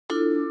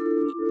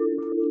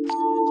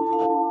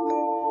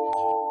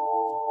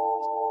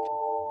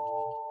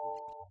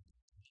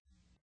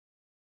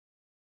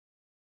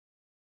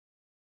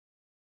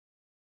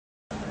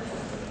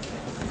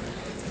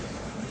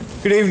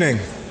Good evening.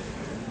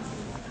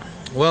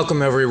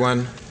 Welcome,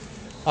 everyone.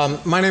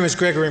 My name is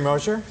Gregory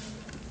Mosher.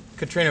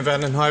 Katrina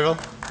vanden Heuvel.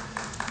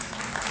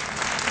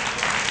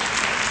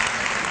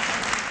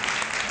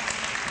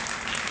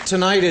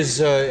 Tonight is,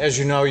 as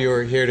you know,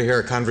 you're here to hear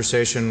a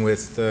conversation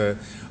with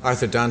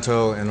Arthur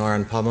Danto and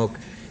Orhan Pamuk.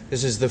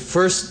 This is the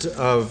first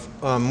of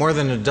more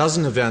than a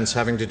dozen events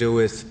having to do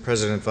with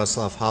President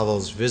Václav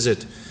Havel's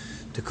visit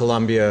to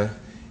Colombia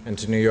and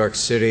to New York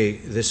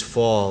City this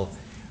fall.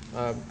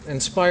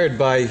 Inspired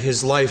by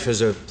his life as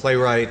a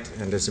playwright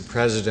and as a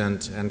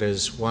president and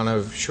as one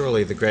of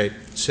surely the great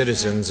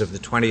citizens of the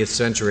 20th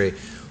century,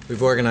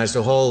 we've organized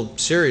a whole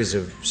series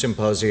of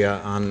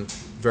symposia on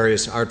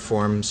various art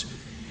forms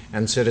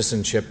and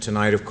citizenship.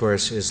 Tonight, of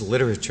course, is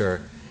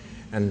literature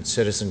and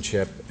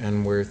citizenship,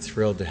 and we're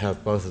thrilled to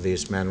have both of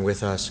these men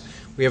with us.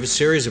 We have a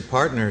series of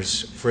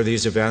partners for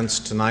these events.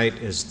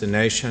 Tonight is The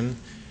Nation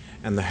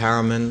and the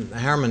Harriman. The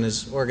Harriman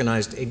has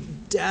organized a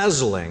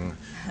dazzling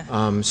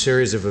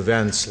series of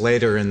events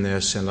later in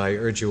this, and I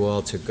urge you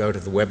all to go to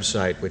the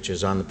website, which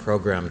is on the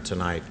program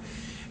tonight,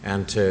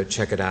 and to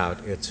check it out.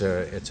 It's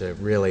a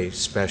really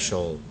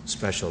special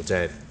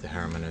day that the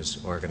Harriman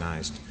has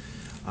organized.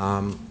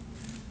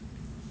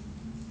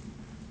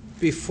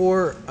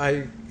 Before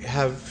I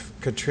have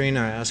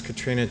ask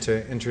Katrina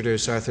to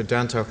introduce Arthur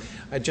Danto,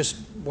 I just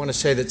want to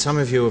say that some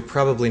of you have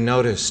probably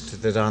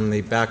noticed that on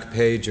the back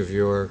page of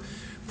your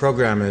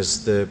program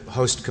is the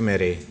host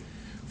committee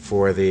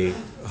for the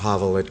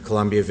Havel at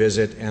Columbia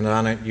visit, and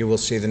on it you will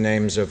see the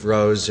names of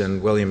Rose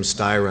and William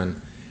Styron.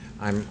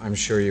 I'm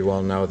sure you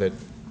all know that,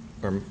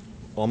 or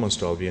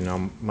almost all of you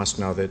must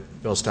know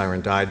that Bill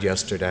Styron died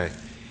yesterday,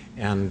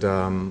 and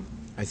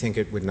I think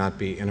it would not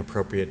be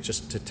inappropriate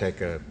just to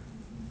take a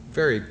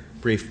very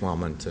brief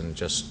moment and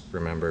just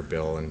remember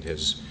Bill and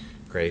his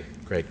great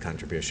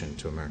contribution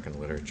to American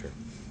literature.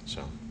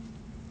 So.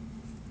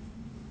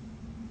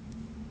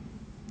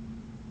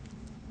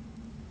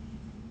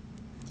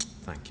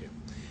 Thank you.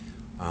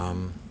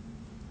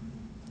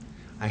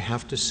 I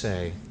have to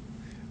say,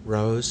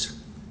 Rose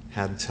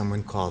had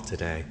someone call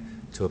today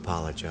to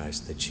apologize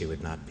that she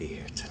would not be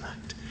here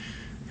tonight,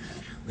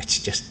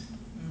 which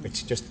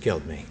just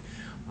killed me,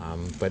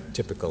 but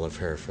typical of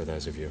her for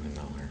those of you who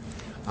know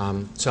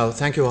her. So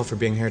thank you all for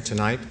being here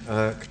tonight.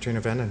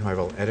 Katrina vanden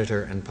Heuvel,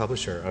 editor and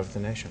publisher of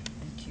The Nation.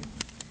 Thank you.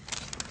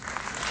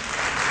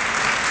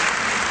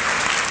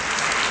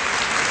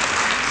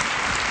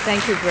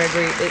 Thank you,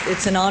 Gregory.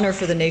 It's an honor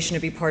for The Nation to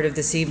be part of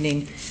this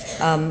evening.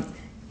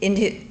 In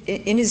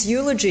his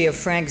eulogy of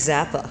Frank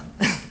Zappa,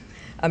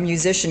 a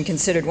musician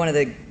considered one of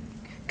the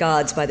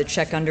gods by the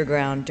Czech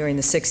underground during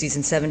the 60s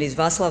and 70s,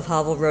 Václav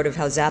Havel wrote of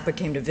how Zappa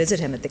came to visit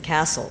him at the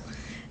castle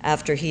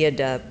after he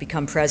had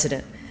become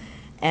president.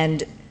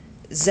 And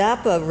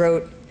Zappa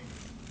wrote,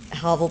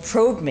 Havel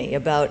probed me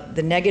about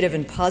the negative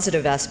and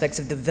positive aspects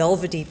of the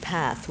velvety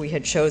path we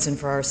had chosen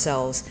for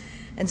ourselves.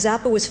 And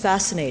Zappa was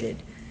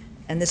fascinated,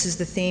 and this is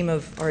the theme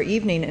of our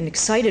evening, and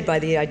excited by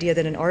the idea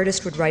that an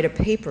artist would write a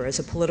paper as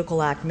a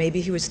political act.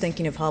 Maybe he was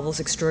thinking of Havel's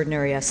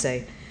extraordinary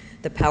essay,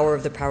 The Power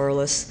of the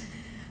Powerless,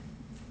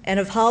 and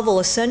of Havel,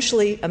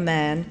 essentially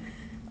a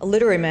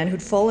literary man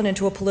who'd fallen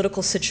into a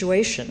political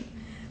situation,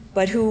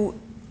 but who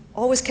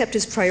always kept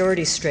his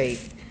priorities straight.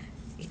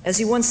 As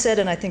he once said,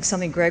 and I think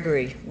something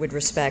Gregory would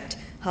respect,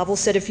 Havel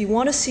said, if you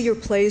want to see your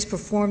plays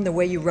perform the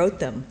way you wrote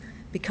them,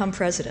 become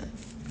president.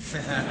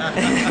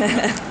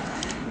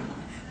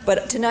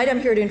 But tonight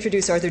I'm here to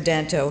introduce Arthur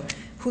Danto,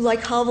 who,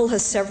 like Havel,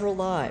 has several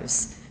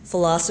lives: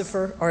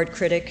 philosopher, art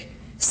critic,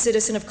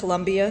 citizen of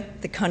Colombia,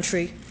 the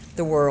country,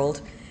 the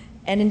world.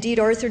 And indeed,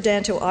 Arthur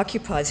Danto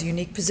occupies a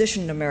unique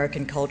position in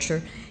American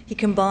culture. He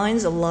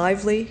combines a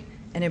lively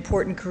and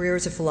important career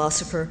as a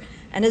philosopher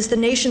and as the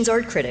nation's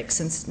art critic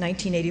since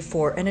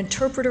 1984, an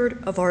interpreter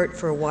of art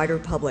for a wider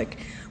public.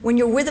 When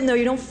you're with him, though,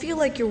 you don't feel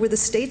like you're with a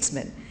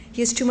statesman.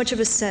 He has too much of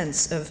a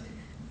sense of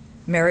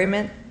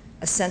merriment,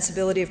 a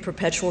sensibility of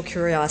perpetual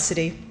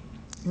curiosity,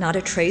 not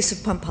a trace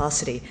of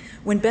pomposity.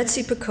 When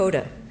Betsy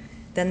Pacoda,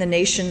 then the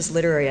Nation's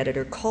literary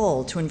editor,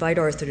 called to invite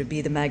Arthur to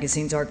be the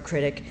magazine's art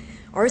critic,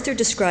 Arthur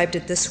described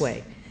it this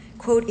way,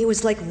 quote, it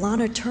was like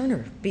Lana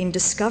Turner being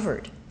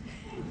discovered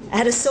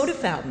at a soda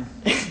fountain.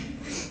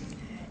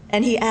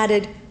 And he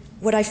added,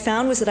 what I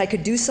found was that I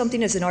could do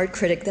something as an art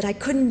critic that I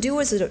couldn't do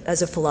as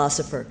a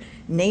philosopher,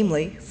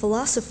 namely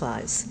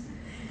philosophize.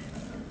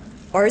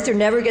 Arthur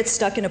never gets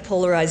stuck in a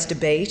polarized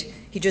debate.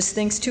 He just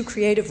thinks too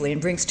creatively and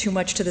brings too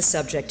much to the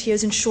subject. He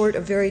has, in short, a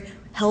very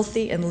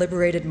healthy and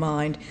liberated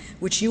mind,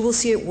 which you will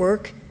see at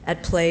work,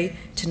 at play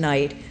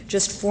tonight.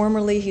 Just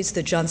formerly, he's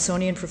the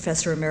Johnsonian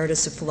Professor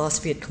Emeritus of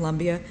Philosophy at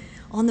Columbia,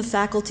 on the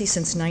faculty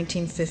since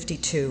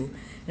 1952,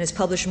 and has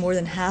published more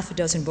than half a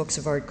dozen books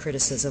of art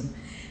criticism.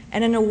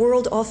 And in a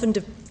world often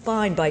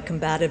defined by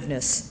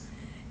combativeness,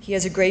 he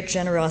has a great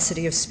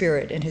generosity of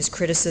spirit in his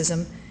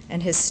criticism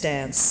and his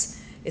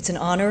stance. It's an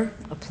honor,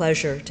 a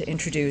pleasure to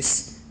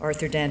introduce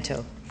Arthur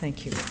Danto.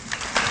 Thank you.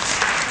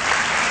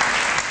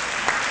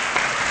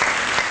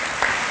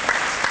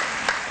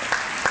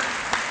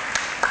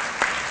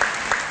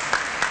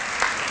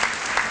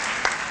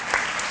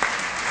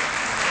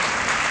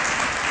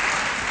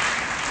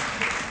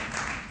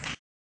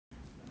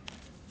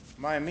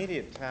 My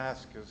immediate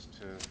task is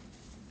to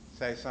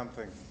say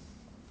something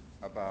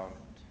about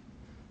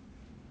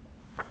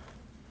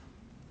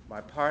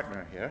my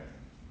partner here,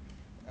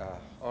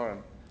 Orhan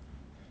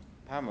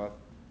Pamuk,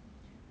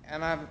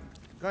 and I'm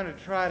going to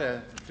try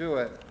to do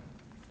it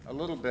a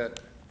little bit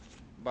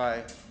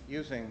by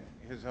using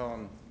his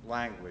own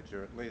language,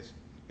 or at least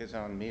his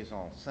own mise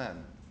en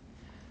scène.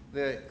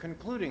 The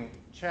concluding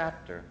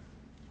chapter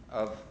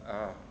of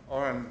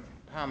Orhan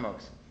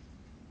Pamuk's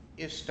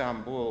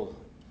Istanbul,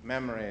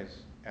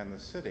 Memories and the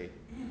City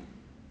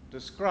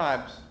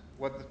describes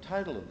what the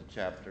title of the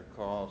chapter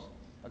calls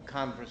A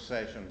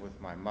Conversation with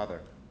My Mother,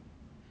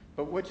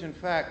 but which in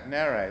fact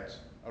narrates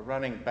a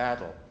running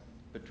battle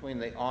between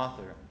the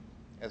author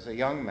as a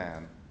young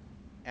man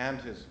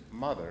and his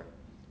mother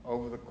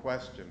over the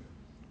question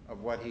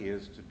of what he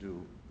is to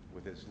do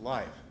with his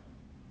life.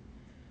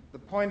 The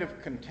point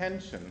of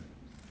contention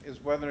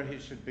is whether he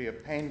should be a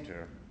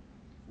painter,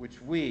 which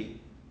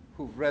we,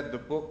 who've read the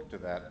book to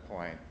that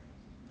point,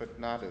 but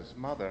not his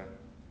mother,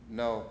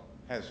 know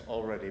has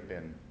already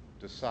been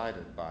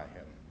decided by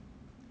him.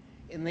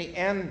 In the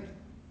end,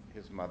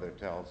 his mother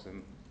tells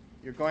him,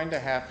 you're going to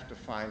have to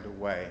find a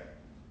way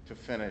to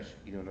finish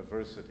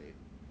university.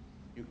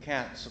 You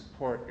can't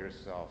support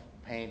yourself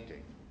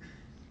painting.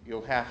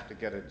 You'll have to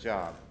get a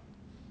job.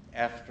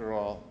 After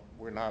all,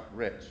 we're not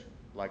rich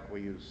like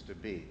we used to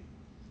be.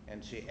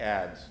 And she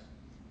adds,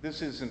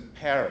 this isn't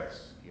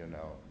Paris, you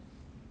know.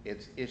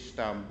 It's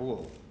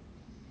Istanbul.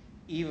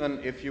 Even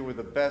if you were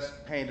the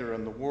best painter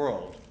in the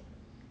world,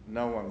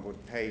 no one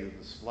would pay you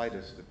the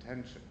slightest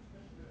attention.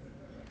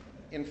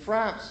 In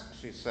France,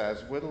 she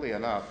says, wittily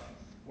enough,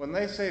 when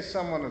they say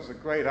someone is a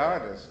great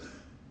artist,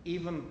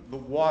 even the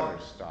water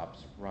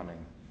stops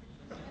running.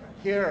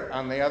 Here,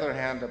 on the other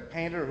hand, a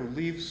painter who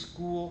leaves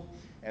school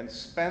and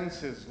spends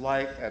his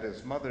life at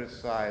his mother's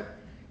side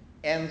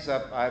ends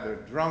up either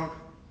drunk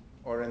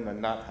or in the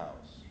nut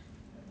house.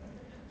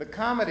 The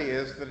comedy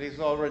is that he's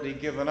already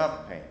given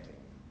up painting,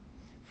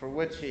 for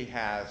which he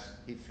has,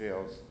 he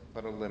feels,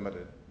 but a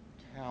limited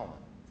talent.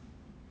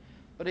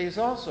 But he's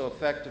also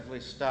effectively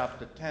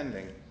stopped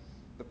attending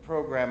the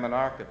program in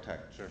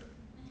architecture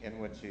in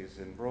which he's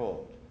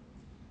enrolled.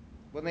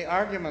 When the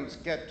arguments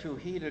get too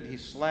heated, he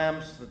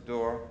slams the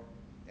door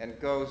and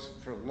goes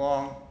for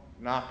long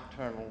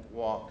nocturnal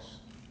walks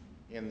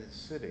in the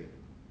city.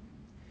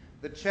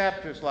 The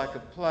chapter's like a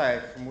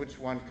play from which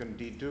one can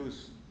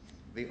deduce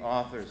the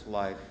author's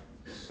life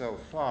so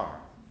far.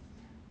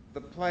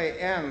 The play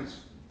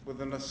ends with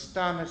an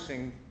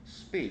astonishing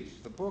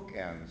speech. The book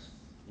ends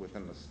with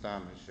an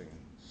astonishing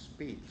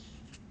speech.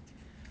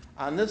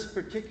 On this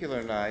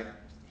particular night,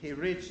 he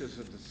reaches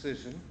a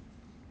decision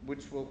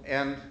which will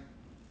end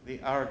the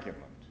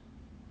argument.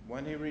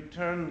 When he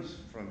returns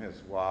from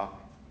his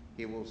walk,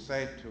 he will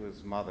say to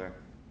his mother,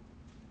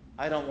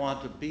 I don't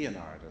want to be an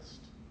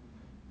artist.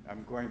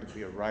 I'm going to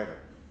be a writer.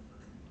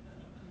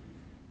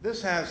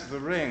 This has the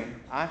ring,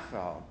 I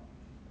felt,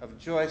 of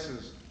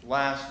Joyce's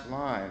last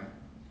line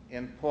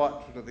in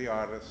Portrait of the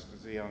Artist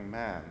as a Young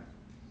Man,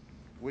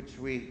 which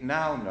we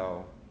now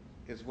know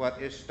is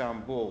what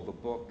Istanbul, the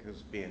book,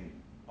 has been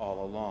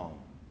all along.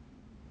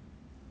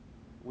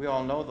 We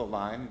all know the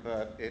line,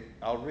 but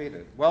I'll read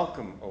it.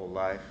 Welcome, O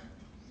life.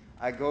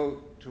 I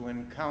go to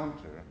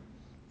encounter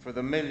for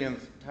the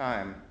millionth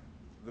time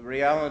the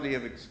reality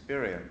of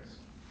experience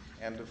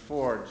and to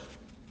forge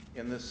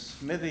in the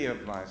smithy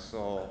of my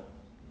soul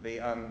the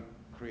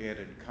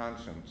uncreated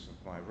conscience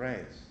of my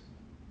race.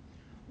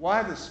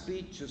 Why the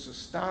speech is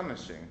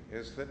astonishing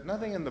is that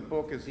nothing in the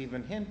book is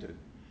even hinted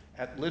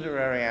at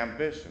literary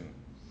ambition,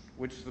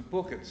 which the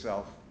book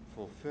itself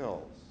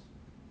fulfills.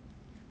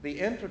 The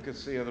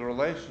intricacy of the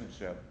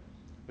relationship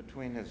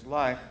between his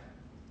life,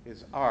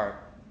 his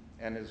art,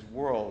 and his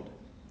world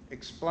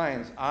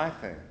explains, I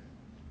think,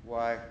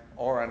 why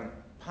Orhan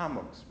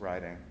Pamuk's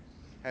writing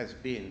has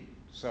been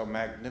so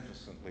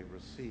magnificently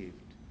received.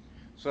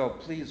 So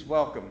please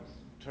welcome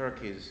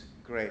Turkey's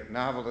great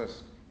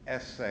novelist,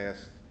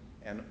 essayist,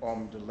 and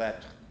homme de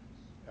lettres,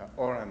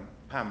 Orhan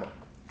Pamuk.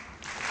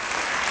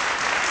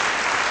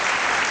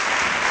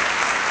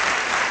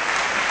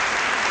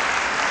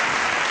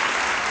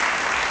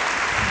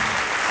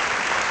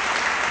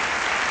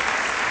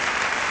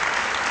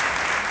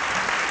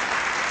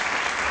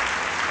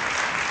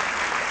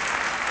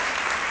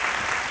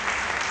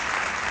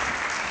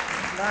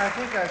 Now, I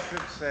think I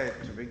should say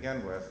to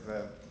begin with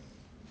that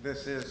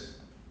this is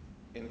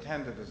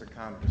intended as a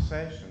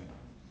conversation,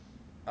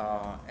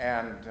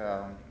 and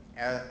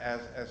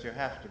as you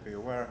have to be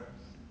aware,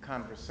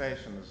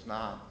 conversation is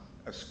not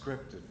a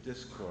scripted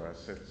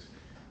discourse. It's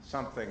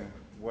something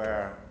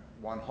where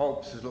one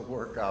hopes it'll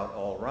work out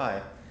all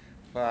right,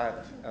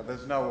 but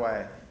there's no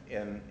way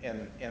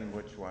in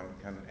which one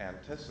can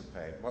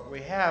anticipate. What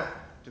we have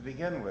to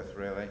begin with,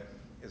 really,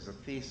 is a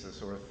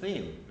thesis or a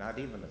theme, not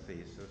even a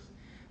thesis,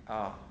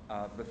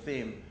 the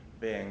theme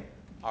being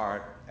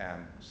art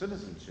and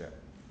citizenship.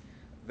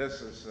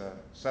 This is a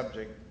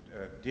subject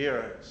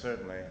dear,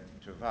 certainly,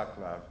 to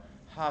Václav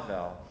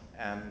Havel,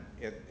 and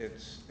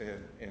it's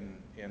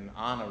in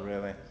honor,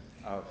 really,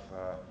 of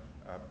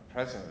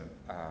President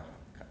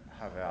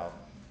Havel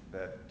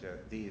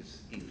that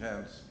these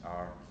events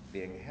are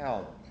being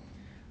held.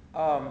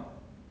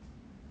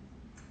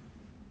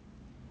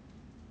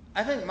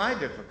 I think my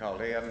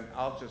difficulty, and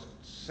I'll just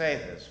say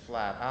this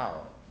flat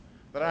out,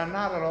 that I'm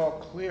not at all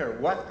clear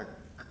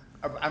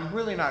I'm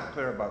really not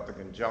clear about the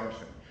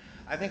conjunction.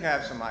 I think I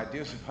have some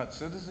ideas about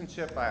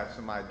citizenship, I have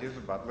some ideas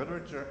about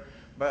literature,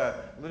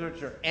 but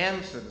literature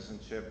and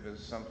citizenship is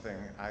something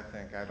I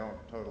think I don't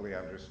totally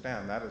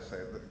understand. That is to say,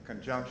 the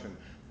conjunction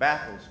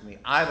baffles me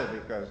either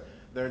because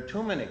there are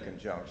too many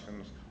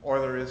conjunctions or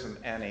there isn't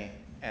any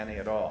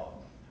at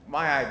all.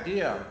 My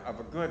idea of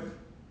a good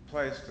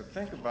place to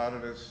think about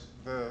it is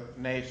The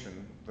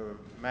Nation, the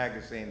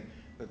magazine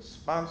that's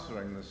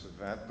sponsoring this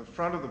event. The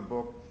front of the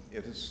book,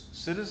 it is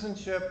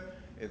citizenship,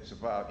 it's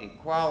about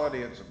equality,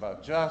 it's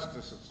about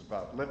justice, it's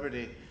about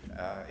liberty,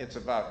 it's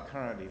about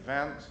current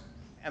events.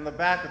 And the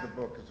back of the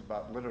book is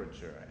about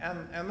literature.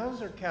 And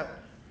those are kept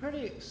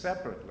pretty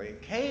separately.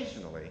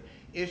 Occasionally,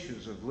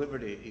 issues of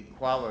liberty,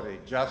 equality,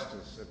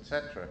 justice,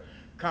 etc.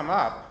 come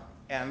up,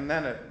 and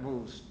then it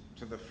moves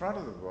to the front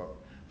of the book.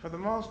 For the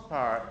most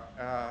part,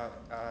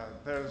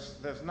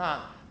 there's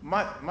not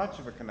much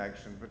of a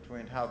connection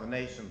between how the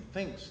nation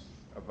thinks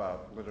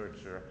about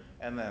literature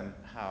and then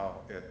how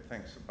it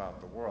thinks about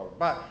the world.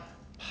 But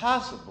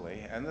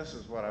possibly, and this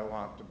is what I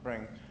want to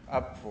bring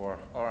up for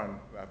Orhan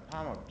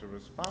Pamuk to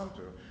respond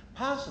to,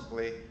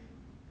 possibly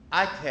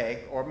I take,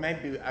 or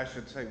maybe I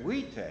should say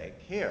we take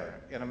here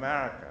in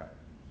America,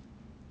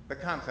 the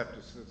concept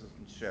of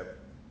citizenship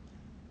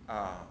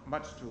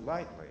much too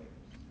lightly.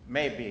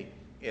 Maybe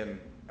in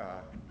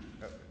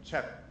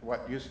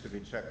what used to be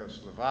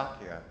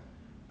Czechoslovakia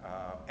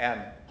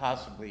and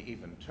possibly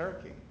even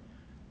Turkey,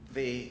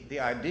 the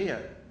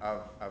idea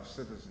of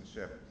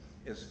citizenship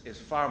is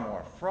far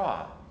more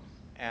fraught,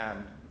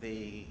 and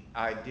the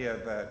idea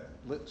that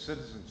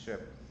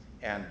citizenship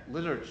and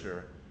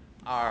literature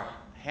are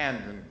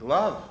hand in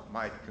glove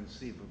might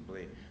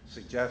conceivably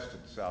suggest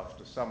itself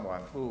to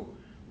someone who,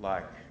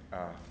 like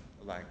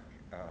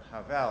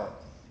Havel,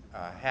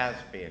 has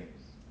been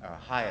a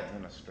high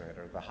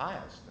administrator, the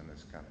highest in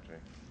this country,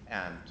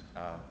 and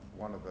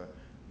one of the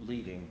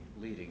leading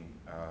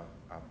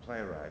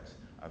playwrights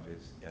of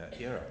his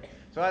era.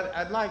 So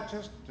I'd like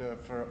just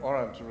for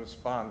Orhan to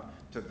respond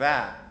to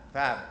that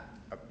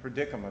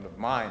predicament of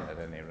mine, at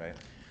any rate,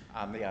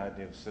 on the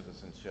idea of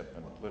citizenship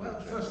and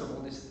literature. Well, first of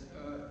all, this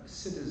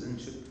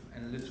citizenship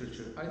and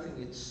literature, I think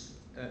it's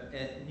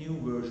a new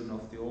version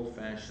of the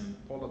old-fashioned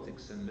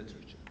politics and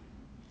literature.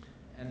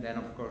 And then,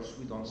 of course,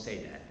 we don't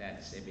say that.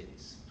 That's a bit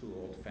too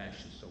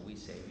old-fashioned. So we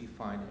say we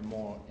find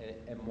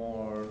a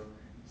more,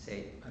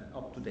 say,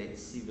 up-to-date,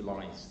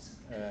 civilized,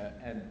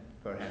 and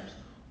perhaps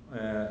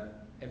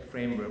a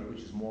framework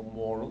which is more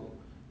moral.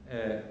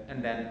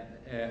 And then,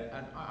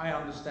 and I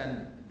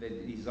understand the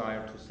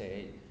desire to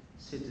say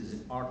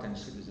art and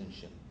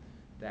citizenship.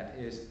 That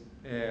is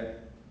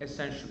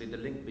essentially the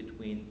link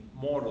between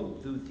moral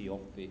duty of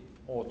the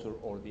author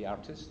or the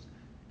artist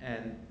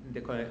and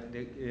the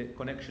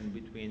connection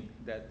between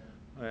that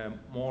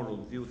moral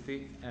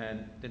duty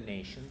and the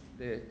nation,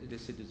 the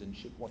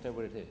citizenship,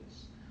 whatever it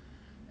is.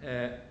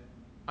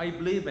 I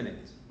believe in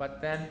it,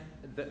 but then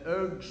the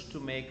urge to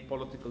make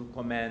political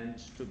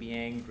comments, to be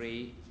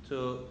angry,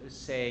 to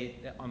say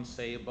the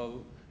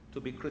unsayable,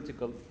 to be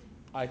critical,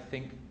 I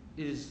think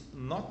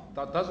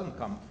that doesn't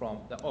come from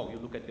oh, you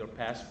look at your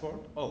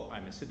passport, oh,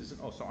 I'm a citizen,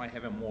 oh, so I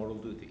have a moral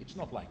duty. It's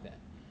not like that.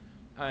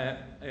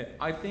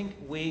 I think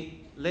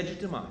we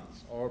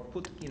legitimize or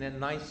put in a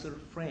nicer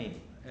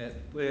frame,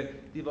 we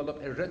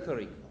develop a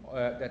rhetoric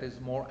that is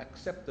more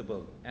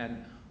acceptable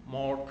and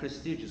more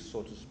prestigious,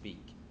 so to speak,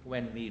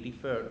 when we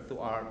refer to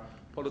our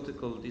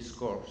political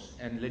discourse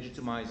and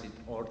legitimize it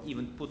or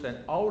even put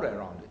an aura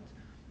around it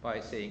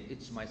by saying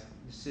it's my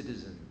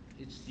citizen,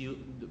 it's due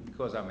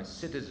because I'm a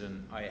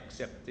citizen, I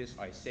accept this,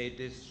 I say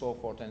this, so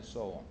forth and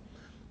so on.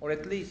 Or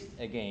at least,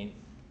 again,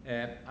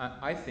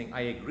 I think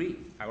I agree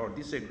or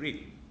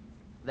disagree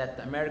that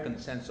the American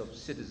sense of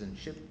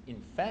citizenship,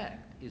 in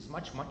fact, is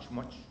much, much,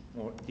 much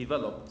more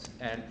developed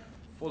and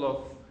full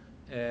of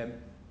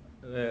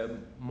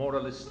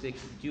moralistic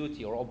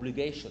duty or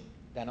obligation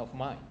than of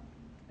mine.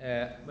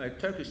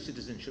 Turkish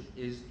citizenship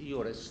is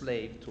you're a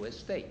slave to a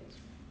state,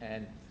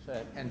 and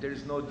there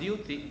is no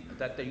duty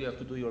that you have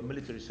to do your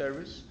military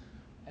service,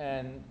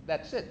 and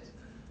that's it.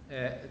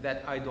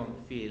 That I don't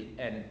feel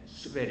a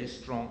very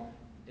strong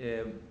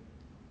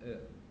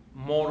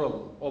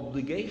moral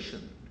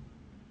obligation.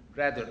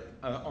 Rather,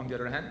 on the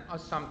other hand,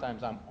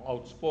 sometimes I'm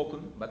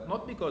outspoken, but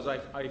not because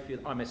I feel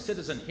I'm a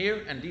citizen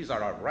here and these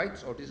are our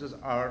rights or this is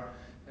our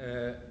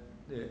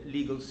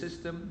legal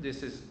system.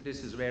 This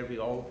is where we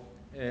all.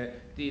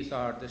 These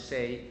are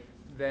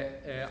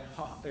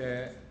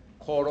the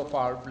core of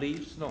our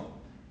beliefs. No,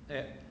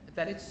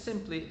 that it's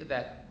simply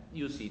that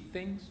you see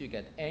things, you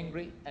get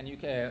angry, and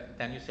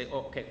then you say,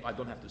 oh, okay, I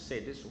don't have to say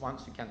this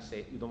once. You can't say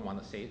it. You don't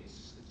want to say it.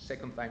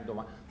 Second time, you don't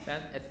want.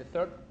 Then at the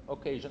third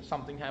occasion,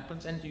 something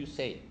happens, and you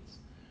say it.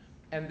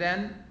 And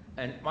then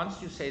And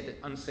once you say the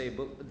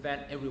unstable,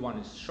 then everyone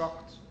is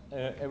shocked.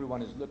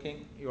 Everyone is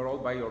looking. You're all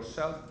by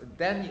yourself.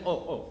 Then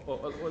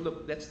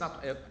look, that's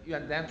not.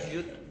 And then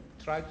you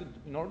try to,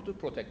 in order to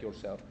protect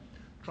yourself,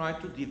 try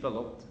to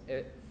develop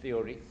a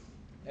theory,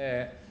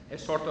 a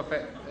sort of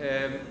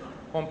a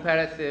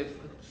comparative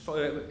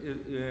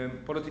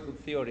political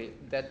theory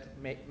that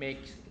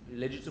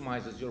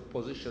legitimizes your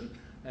position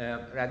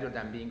rather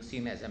than being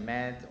seen as a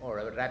mad or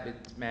a rabid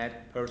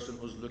mad person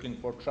who's looking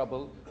for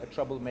trouble, a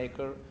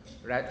troublemaker.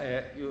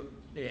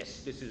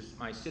 Yes, this is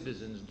my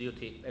citizen's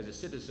duty. As a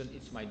citizen,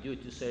 it's my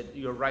duty to say,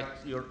 you're right,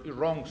 you're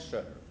wrong,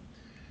 sir.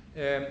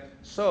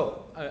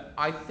 So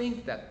I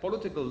think that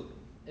political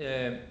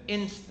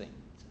instinct,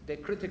 the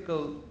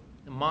critical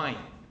mind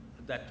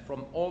that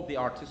from all the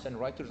artists and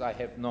writers I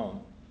have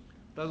known,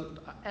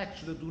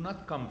 actually do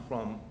not come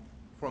from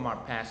our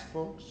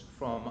passports,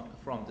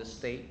 from the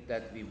state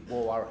that we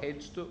bow our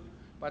heads to,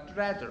 but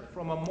rather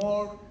from a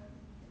more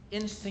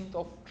instinct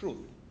of truth.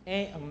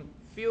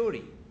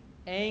 Fury,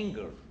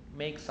 anger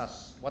makes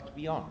us what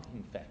we are,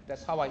 in fact.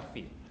 That's how I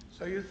feel.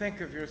 So you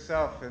think of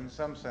yourself in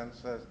some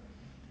sense as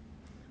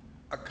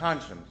a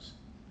conscience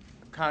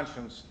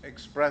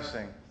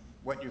expressing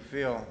what you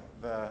feel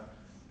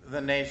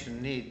the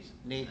nation needs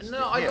to hear.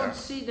 No, I don't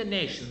see the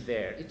nation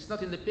there. It's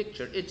not in the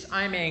picture. It's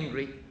I'm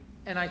angry,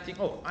 and I think,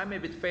 oh, I'm a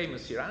bit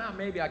famous here.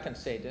 Maybe I can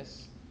say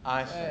this.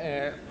 I see.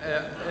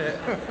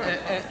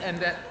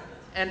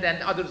 And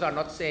then others are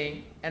not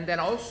saying. And then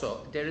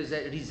also there is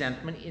a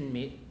resentment in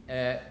me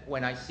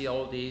when I see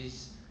all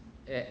these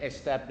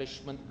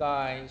establishment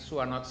guys who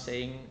are not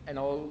saying, and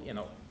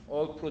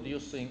all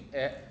producing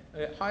a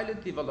highly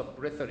developed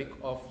rhetoric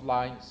of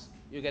lies.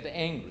 You get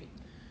angry.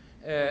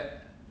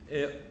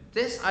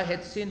 This I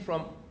had seen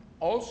from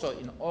also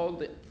in all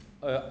the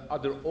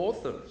other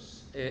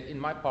authors in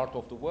my part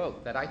of the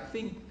world, that I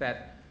think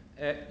that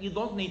you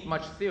don't need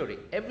much theory.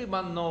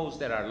 Everyone knows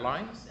there are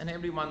lies, and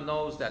everyone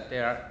knows that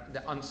there are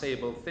the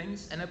unsayable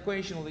things, and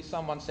occasionally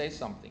someone says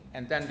something,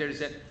 and then there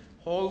is a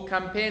whole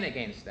campaign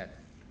against that,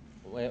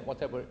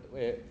 whatever.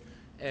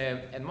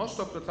 And most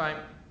of the time,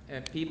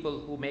 people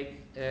who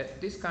make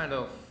this kind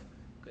of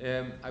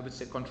I would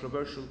say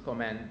controversial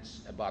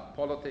comments about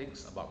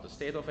politics, about the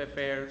state of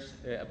affairs,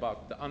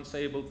 about the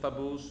unsayable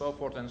taboos, so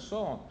forth and so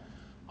on,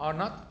 are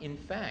not in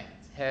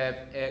fact have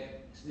a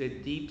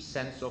deep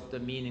sense of the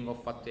meaning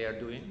of what they are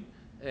doing,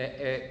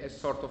 a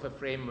sort of a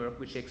framework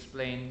which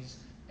explains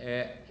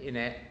in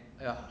a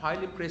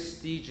highly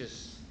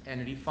prestigious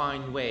and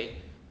refined way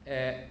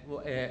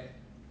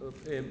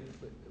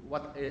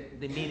what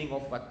the meaning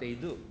of what they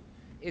do.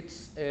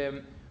 It's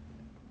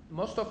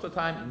most of the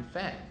time, in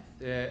fact,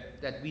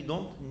 that we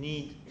don't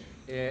need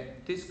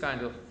this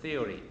kind of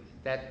theory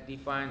that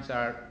defines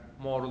our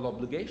moral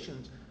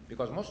obligations,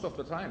 because most of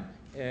the time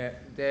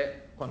the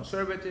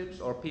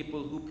conservatives or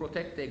people who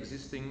protect the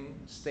existing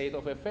state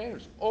of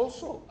affairs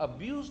also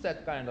abuse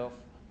that kind of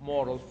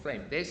moral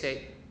frame. They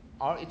say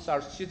it's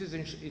our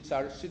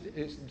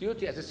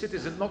duty as a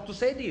citizen not to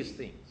say these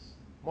things.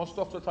 Most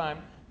of the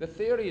time the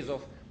theories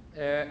of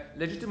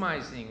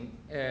legitimizing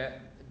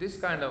this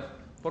kind of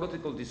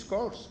political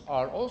discourse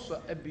are also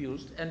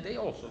abused, and they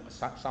also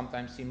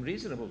sometimes seem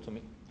reasonable to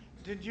me.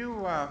 Did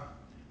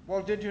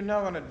you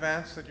know in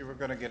advance that you were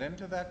going to get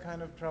into that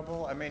kind of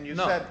trouble? I mean, you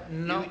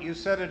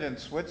said it in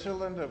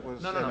Switzerland. It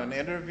was in an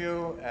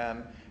interview,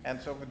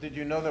 and so. But did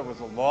you know there was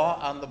a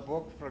law on the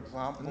book, for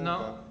example?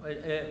 No.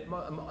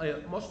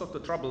 Most of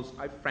the troubles,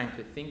 I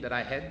frankly think, that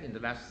I had in the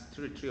last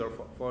three or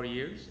 4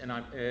 years, and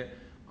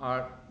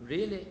are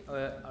really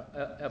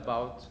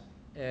about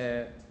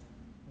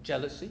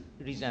jealousy,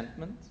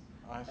 resentment,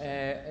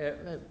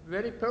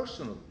 very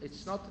personal.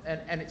 It's not,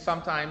 and it's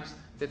sometimes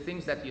the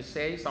things that you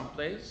say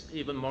someplace,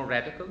 even more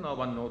radical, no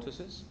one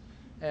notices,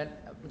 and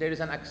there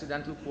is an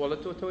accidental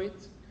quality to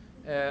it.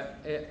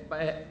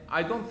 But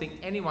I don't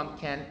think anyone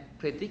can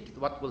predict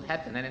what will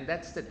happen, and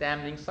that's the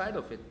damning side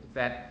of it,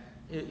 that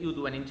you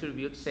do an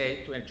interview,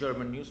 say, to a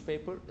German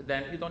newspaper,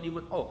 then you don't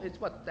even,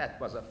 that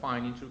was a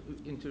fine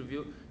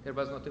interview, there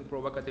was nothing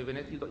provocative in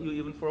it, you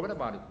even forget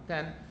about it.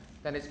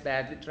 Then it's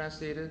badly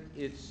translated,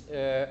 it's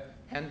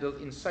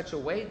handled in such a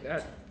way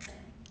that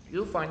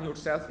you find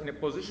yourself in a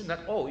position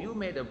that, you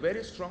made a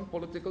very strong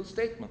political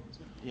statement.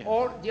 Yeah.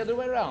 Or the other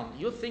way around,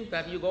 you think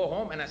that you go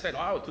home and I said,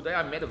 today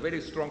I made a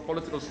very strong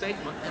political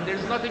statement, and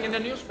there's nothing in the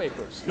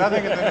newspapers.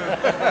 Nothing in the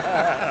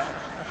newspapers.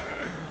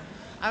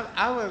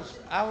 I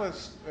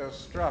was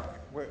struck.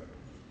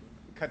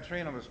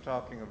 Katrina was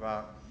talking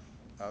about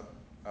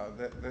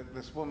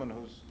this woman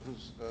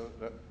who's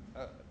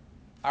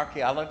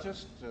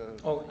archaeologist.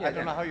 I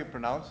don't know how you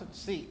pronounce it.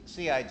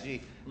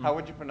 C-I-G. How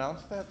would you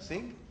pronounce that?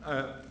 Sig?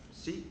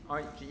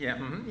 C-I-G. Yeah.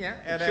 Mm-hmm, yeah.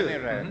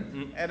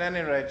 At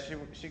any rate,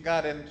 she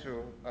got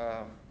into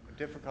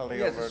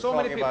difficulty over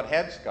talking about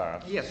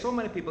headscarves. Yes, so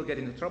many people get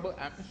into trouble.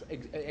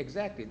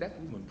 Exactly. That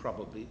woman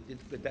probably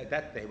did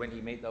that day when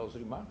he made those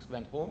remarks,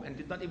 went home and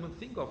did not even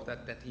think of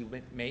that he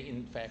may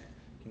in fact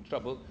in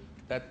trouble.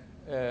 That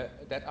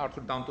that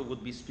Arthur Danto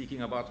would be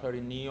speaking about her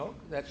in New York,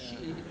 that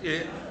she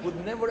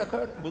would never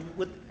occur,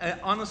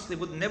 honestly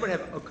would never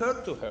have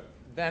occurred to her,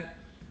 then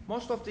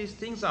most of these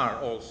things are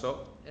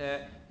also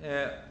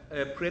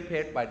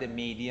prepared by the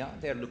media.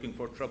 They're looking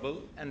for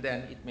trouble, and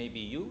then it may be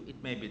you,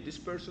 it may be this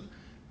person.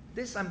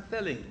 This I'm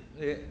telling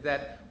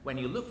that when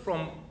you look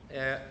from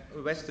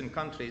Western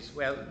countries,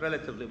 well,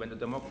 relatively when the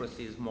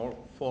democracy is more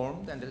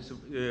formed and there's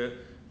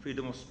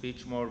freedom of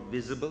speech more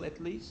visible at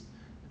least,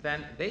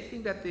 then they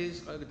think that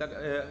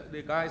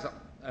the guys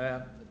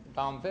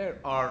down there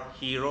are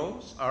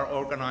heroes, are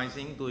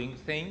organizing, doing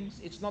things.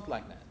 It's not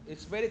like that.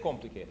 It's very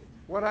complicated.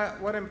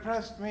 What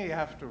impressed me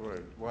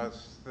afterward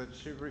was that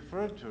she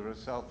referred to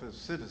herself as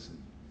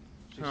citizen.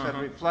 She said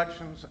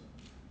reflections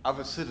of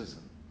a citizen.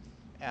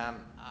 And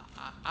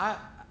I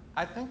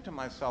think to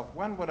myself,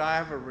 when would I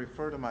ever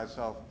refer to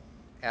myself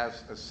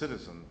as a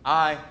citizen?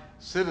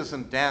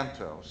 Citizen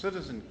Danto,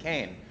 Citizen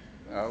Kane.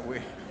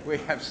 We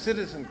have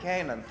Citizen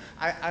Kane, and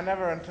I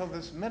never until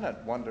this minute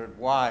wondered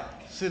why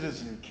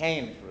Citizen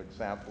Kane, for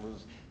example,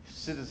 is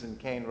Citizen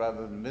Kane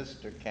rather than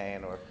Mr.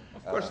 Kane. Or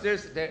of course,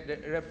 there's the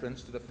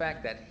reference to the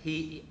fact that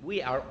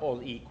we are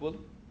all equal.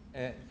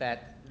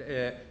 That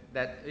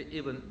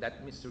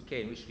Mr.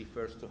 Kane, which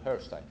refers to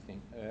Hearst, I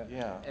think.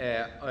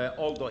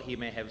 Although he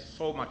may have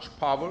so much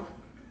power,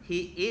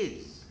 he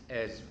is,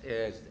 as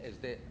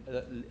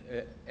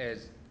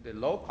the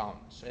law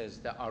counts, as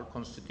our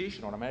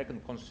Constitution or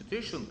American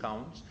Constitution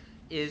counts,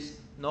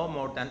 is no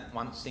more than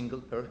one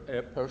single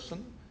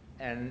person.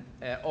 And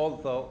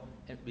although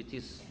with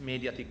his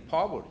mediatic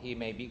power he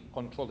may be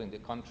controlling the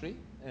country,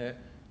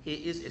 he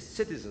is a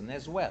citizen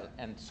as well.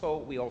 And so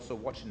we also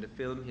watch in the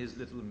film his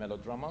little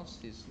melodramas,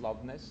 his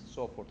love nest,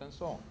 so forth and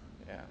so on.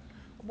 Yeah.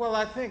 Well,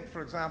 I think,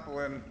 for example,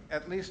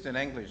 at least in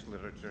English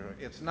literature,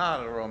 it's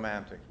not a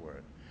romantic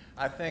word.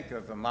 I think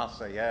of the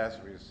Marseillaise,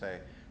 where you say,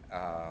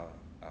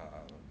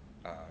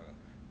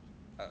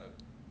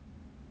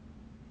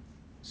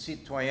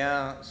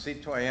 citoyen,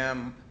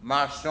 citoyen,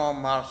 marchons,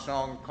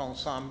 marchons,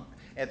 consomme,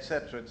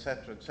 etc.,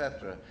 etc.,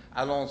 etc.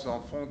 Allons,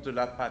 enfants de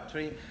la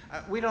patrie.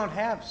 We don't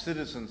have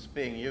citizens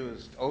being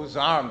used, aux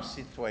armes,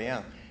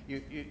 citoyens.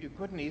 You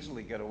couldn't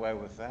easily get away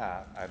with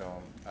that, I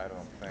don't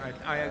think.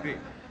 I agree.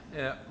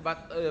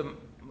 But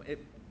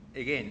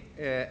again,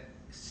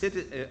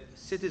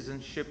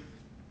 citizenship,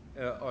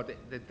 or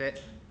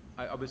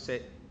I would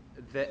say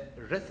the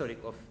rhetoric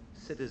of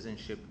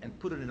citizenship and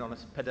putting it on a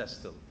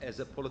pedestal as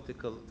a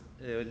political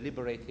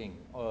liberating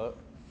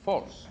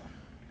force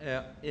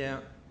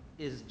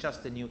is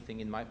just a new thing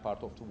in my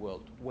part of the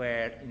world,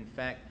 where in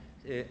fact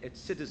a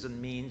citizen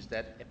means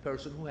that a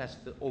person who has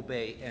to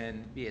obey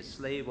and be a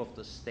slave of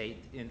the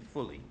state in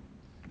fully,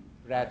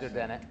 rather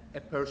than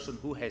a person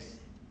who has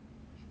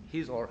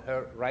his or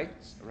her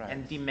rights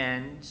and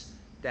demands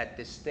that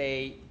the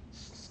state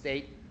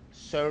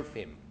serve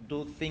him,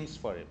 do things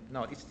for him.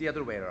 No, it's the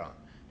other way around.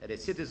 That a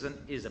citizen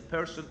is a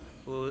person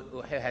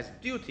who has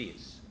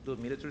duties, do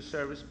military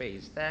service, pay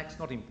his tax,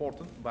 not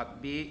important,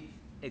 but be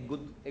a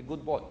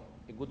good boy,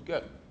 a good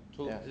girl,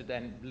 to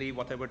then believe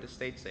whatever the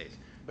state says.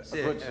 A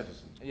good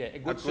citizen. Yeah, a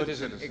good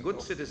citizen. A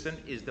good citizen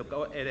is a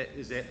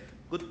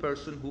good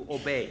person who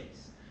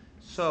obeys.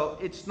 So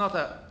it's not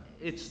a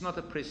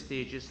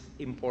prestigious,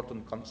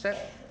 important concept.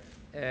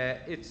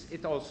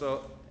 It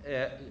also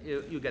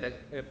you get a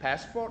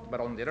passport, but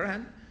on the other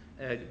hand,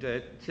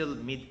 till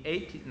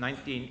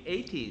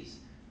mid-1980s,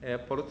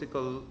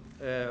 political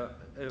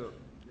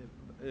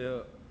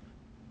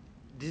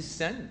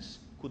dissidents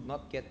could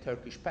not get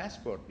Turkish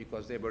passport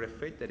because they were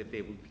afraid that if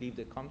they would leave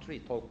the country,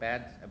 talk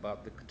bad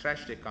about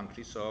trash their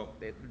country, so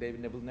they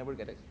will never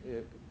get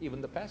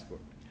even the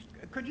passport.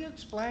 Could you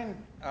explain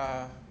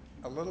a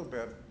little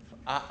bit?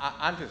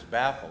 I'm just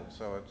baffled,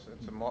 so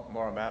it's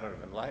more a matter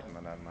of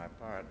enlightenment on my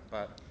part.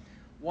 But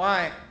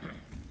why?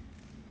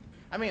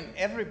 I mean,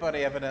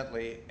 everybody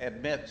evidently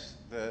admits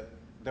that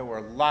there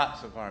were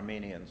lots of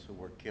Armenians who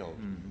were killed.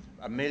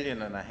 1.5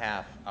 million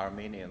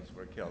Armenians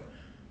were killed.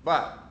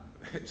 But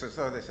it's as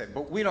though they say,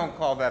 but we don't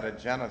call that a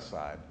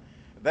genocide.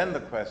 Then the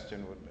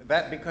question would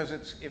that because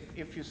it's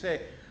if you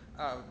say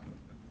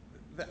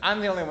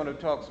I'm the only one who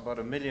talks about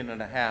 1.5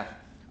 million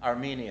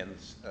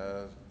Armenians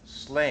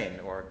slain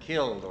or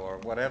killed or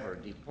whatever,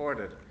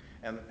 deported,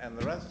 and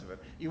the rest of it,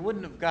 you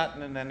wouldn't have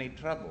gotten in any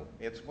trouble.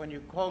 It's when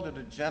you called it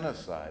a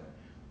genocide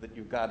that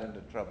you got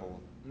into trouble.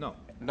 No,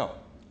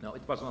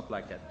 it was not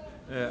like that.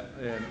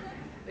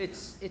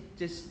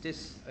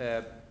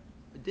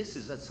 This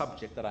is a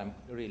subject that I'm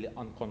really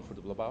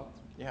uncomfortable about.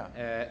 Yeah.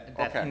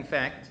 In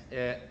fact,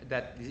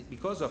 that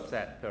because of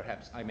that,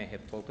 perhaps I may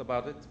have talked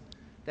about it.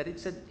 That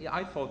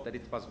I thought that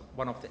it was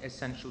one of the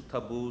essential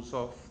taboos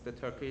of the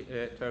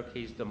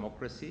Turkey's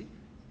democracy,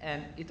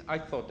 and I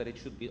thought that it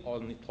should be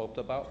only talked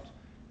about,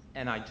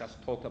 and I just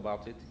talked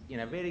about it in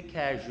a very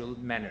casual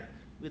manner,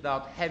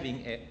 without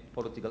having a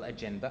political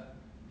agenda,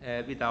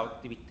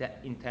 without the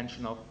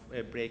intention of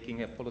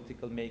making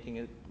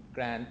a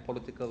grand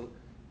political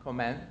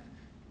comment,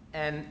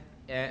 and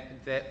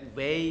the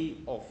way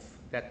of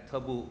that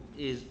taboo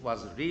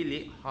was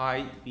really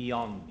high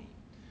beyond me.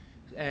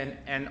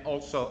 and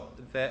also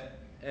the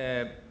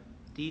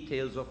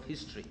details of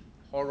history,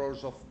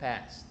 horrors of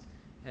past.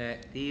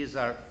 These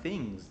are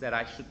things that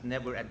I should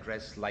never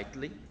address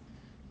lightly.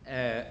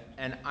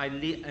 And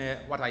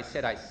what I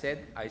said,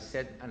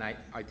 and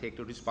I take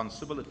the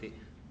responsibility,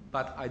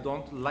 but I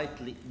don't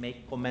lightly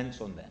make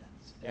comments on that.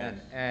 Yes.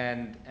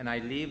 And I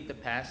leave the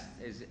past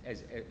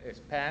as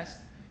past,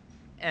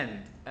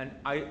 and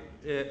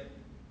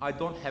I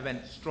don't have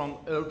a strong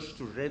urge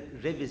to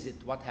revisit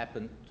what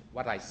happened,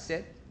 what I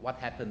said, what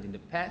happened in the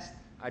past.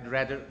 I'd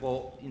rather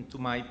go into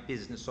my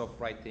business of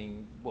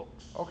writing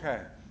books.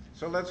 Okay,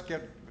 so let's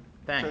get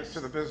Thanks. to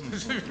the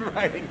business of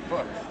writing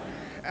books,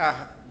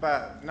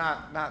 but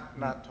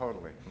not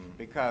totally,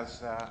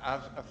 because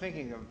I'm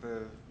thinking of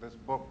this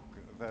book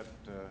that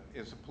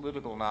is a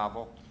political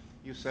novel.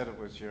 You said it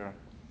was your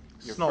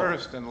Snow.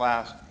 first and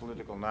last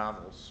political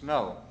novel,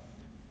 Snow,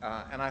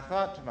 and I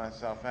thought to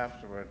myself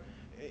afterward,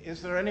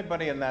 is there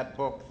anybody in that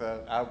book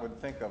that I would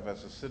think of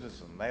as a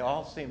citizen? They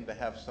all seem to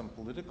have some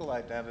political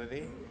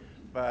identity,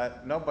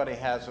 but nobody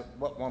has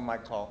what one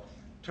might call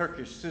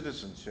Turkish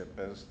citizenship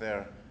as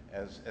their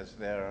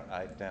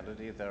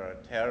identity. There are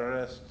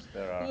terrorists.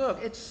 There are. Look,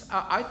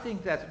 I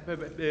think that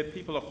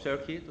people of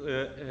Turkey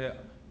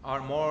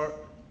are more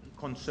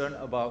concerned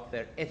about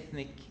their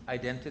ethnic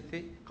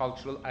identity,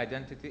 cultural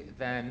identity,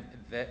 than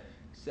the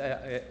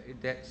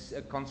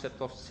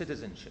concept of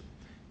citizenship.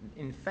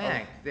 In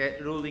fact, the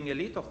ruling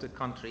elite of the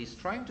country is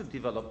trying to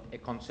develop a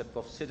concept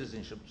of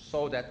citizenship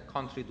so that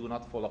country do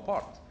not fall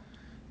apart.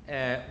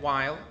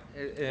 While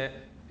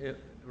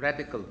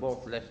radical,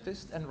 both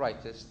leftist and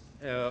rightist,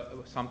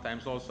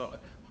 sometimes also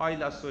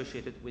highly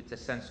associated with a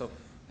sense of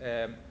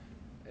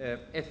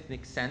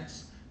ethnic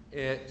sense,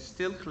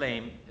 still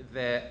claim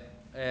their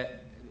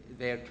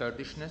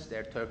Kurdishness,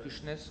 their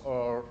Turkishness,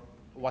 or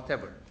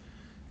whatever.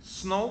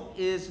 Snow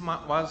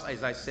was,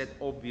 as I said,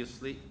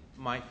 obviously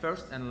my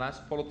first and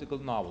last political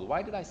novel.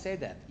 Why did I say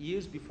that?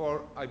 Years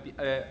before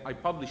I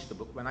published the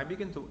book, when I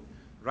began to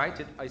write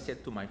it, I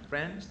said to my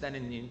friends, then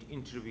in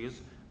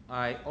interviews,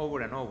 I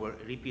over and over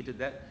repeated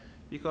that,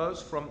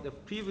 because from the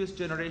previous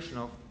generation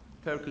of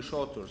Turkish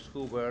authors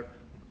who were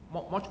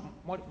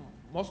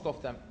most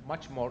of them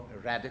much more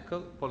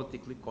radical,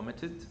 politically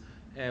committed,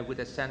 with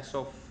a sense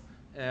of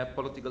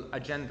political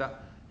agenda,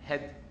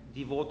 had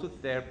devoted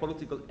their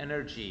political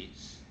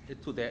energies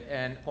to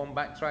and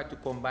tried to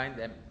combine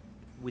them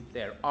with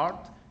their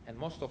art, and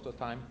most of the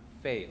time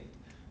failed.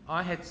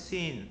 I had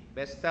seen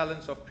best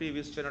talents of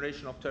previous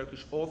generation of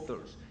Turkish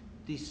authors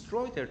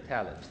destroy their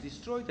talents,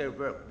 destroy their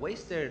work,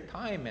 waste their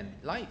time and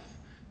life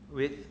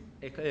with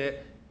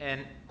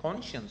an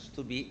conscience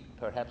to be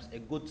perhaps a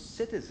good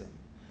citizen.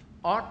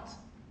 Art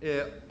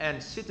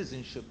and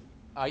citizenship,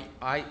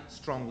 I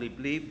strongly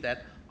believe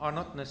that, are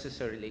not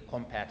necessarily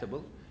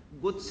compatible.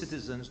 Good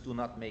citizens do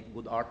not make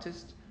good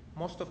artists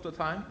most of the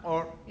time,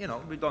 or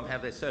we don't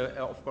have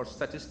of course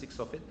statistics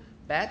of it.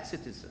 Bad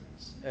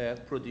citizens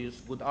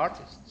produce good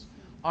artists.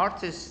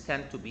 Artists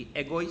tend to be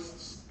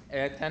egoists,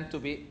 and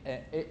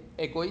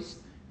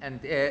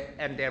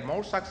they're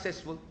more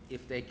successful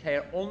if they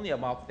care only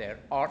about their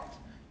art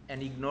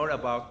and ignore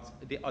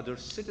about the other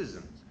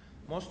citizens.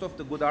 Most of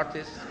the good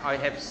artists I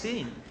have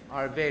seen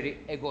are very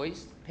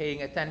egoist,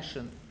 paying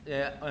attention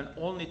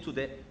only to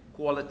the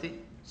quality,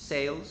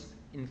 sales,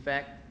 in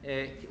fact,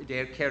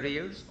 their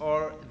careers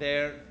or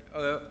their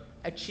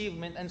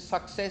achievement and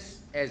success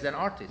as an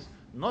artist.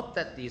 Not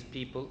that these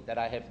people that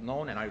I have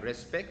known and I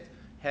respect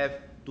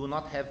do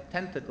not have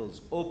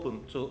tentacles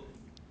open to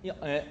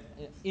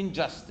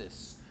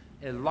injustice,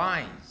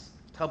 lies,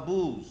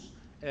 taboos,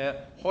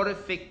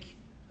 horrific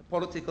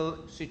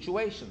political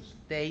situations.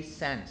 They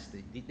sense,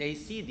 they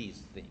see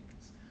these things.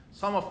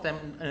 Some of them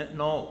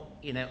know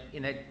in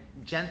a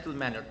gentle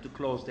manner to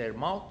close their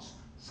mouths.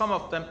 Some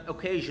of them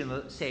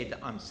occasionally say the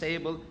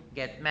unsayable,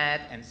 get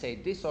mad and say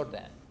this or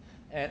that.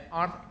 And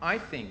I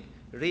think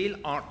real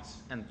arts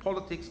and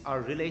politics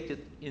are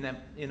related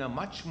in a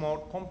much more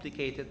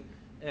complicated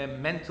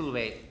mental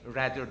way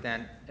rather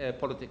than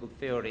political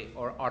theory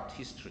or art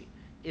history.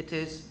 It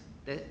is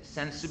the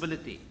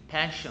sensibility,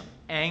 passion,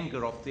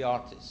 anger of the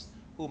artist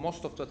who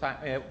most of the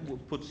time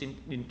puts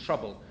in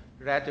trouble,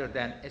 rather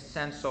than a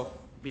sense of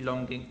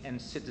belonging and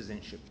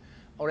citizenship.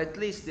 Or at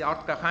least the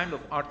kind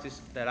of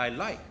artist that I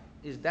like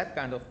is that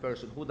kind of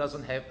person who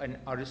doesn't have an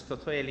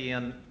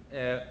Aristotelian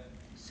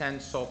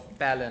sense of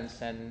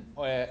balance and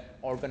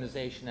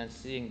organization and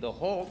seeing the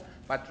whole,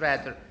 but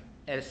rather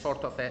a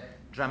sort of a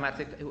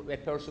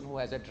person who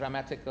has a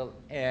dramatical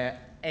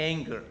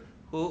anger,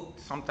 who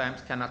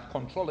sometimes cannot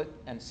control it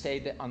and say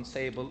the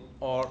unsayable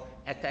or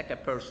attack a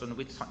person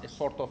with a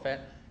sort of an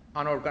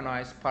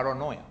unorganized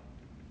paranoia.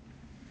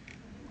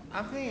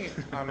 I think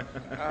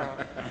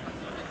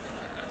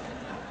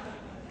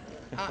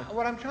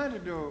what I'm trying to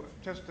do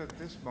just at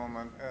this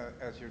moment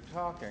as you're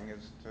talking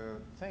is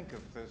to think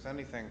if there's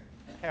anything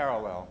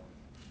parallel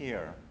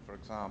here, for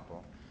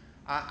example.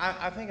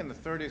 I think in the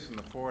 30s and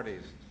the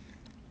 40s,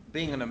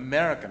 being an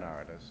American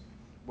artist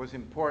was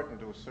important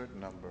to a certain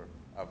number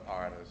of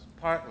artists.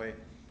 Partly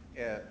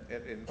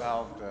it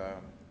involved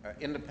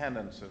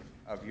independence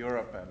of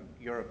Europe and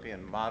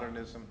European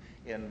modernism.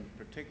 In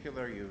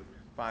particular, you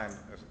find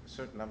a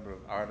certain number of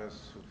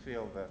artists who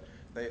feel that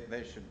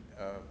they should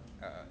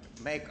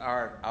make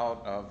art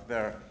out of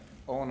their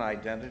own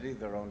identity,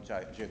 their own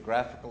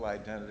geographical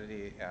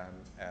identity,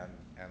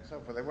 and so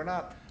forth. They were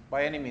not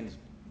by any means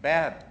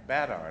bad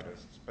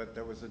artists, but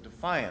there was a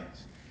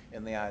defiance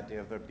in the idea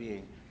of their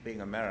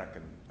being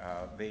American.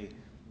 The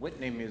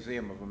Whitney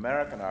Museum of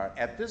American Art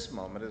at this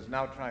moment is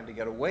now trying to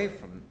get away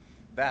from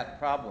that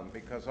problem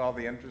because all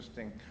the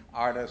interesting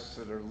artists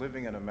that are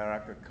living in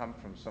America come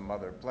from some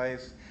other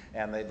place,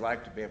 and they'd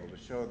like to be able to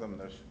show them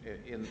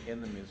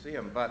in the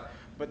museum. But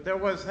there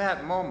was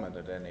that moment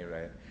at any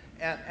rate.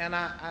 And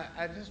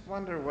I just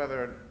wonder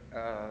whether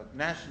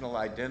national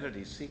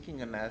identity,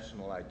 seeking a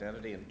national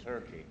identity in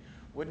Turkey,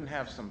 wouldn't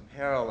have some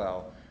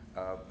parallel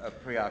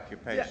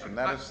preoccupation.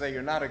 That is to say,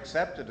 you're not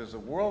accepted as a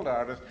world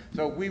artist,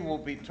 so we will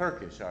be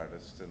Turkish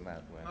artists in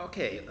that way.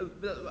 Okay,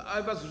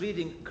 I was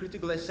reading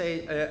critical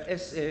essays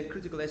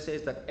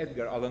that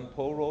Edgar Allan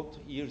Poe wrote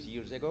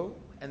years ago,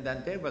 and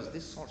then there was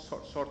this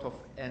sort of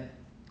an,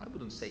 I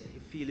wouldn't say a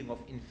feeling of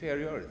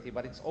inferiority,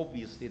 but it's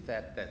obviously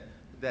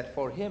that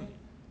for him,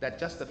 that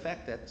just the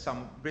fact that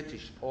some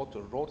British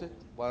author wrote it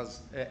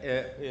was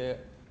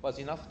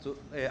enough to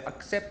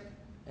accept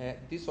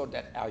this or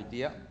that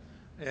idea.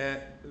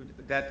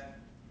 That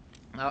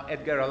now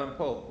Edgar Allan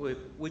Poe,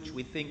 which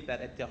we think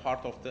that at the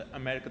heart of the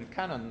American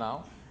canon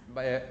now,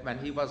 when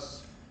he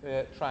was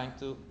trying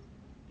to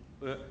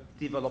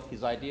develop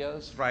his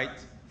ideas,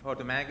 write for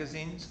the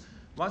magazines,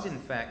 was in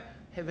fact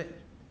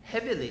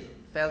heavily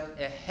felt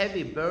a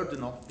heavy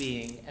burden of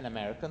being an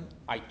American,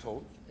 I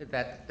thought,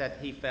 that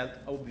he felt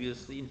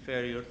obviously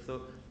inferior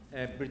to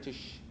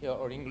British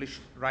or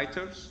English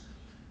writers.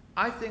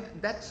 I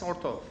think that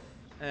sort of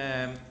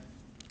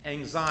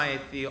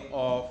anxiety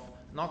of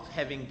not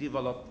having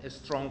developed a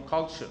strong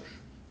culture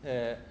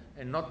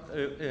and not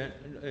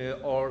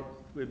or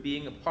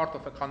being a part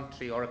of a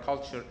country or a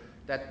culture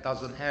that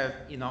doesn't have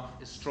enough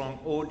a strong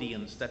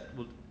audience that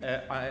would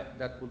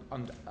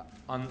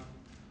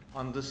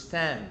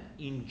understand,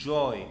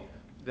 enjoy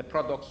the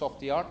products of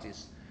the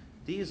artist.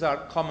 These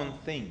are common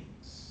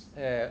things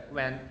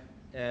when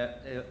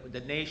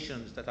the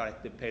nations that are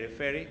at the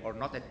periphery or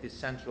not at the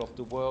center of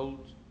the world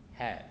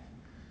have.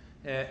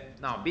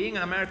 Now, being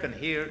an American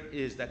here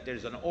is that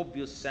there's an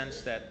obvious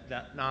sense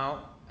that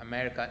now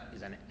America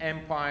is an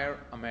empire,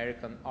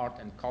 American art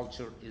and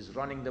culture is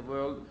running the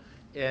world,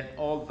 and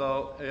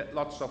although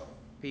lots of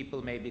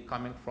people may be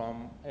coming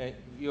from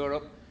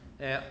Europe,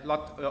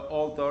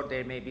 although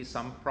there may be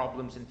some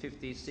problems in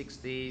 50s,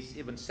 60s,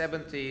 even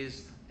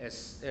 70s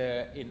as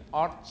in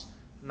arts,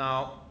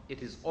 now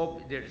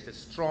there is a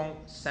strong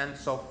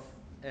sense of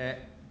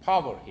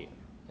power here,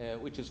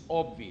 which is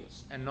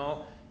obvious, and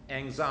no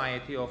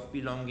anxiety of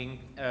belonging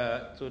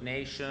to a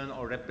nation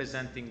or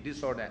representing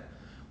this or that.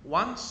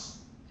 Once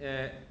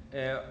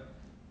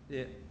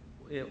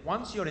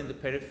you're in the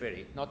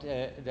periphery, not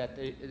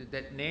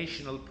that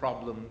national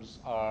problems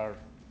are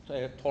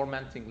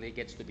tormentingly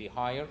gets to be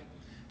higher,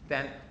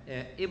 then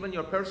even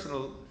your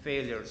personal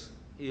failures,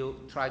 you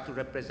try to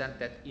represent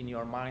that in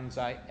your mind's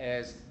eye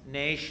as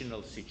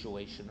national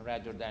situation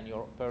rather than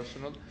your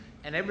personal,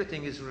 and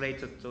everything is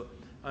related to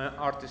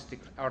artistic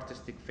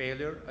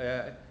failure.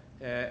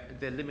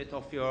 The limit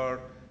of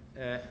your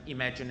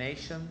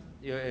imagination,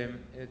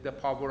 the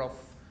power of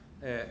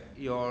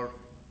your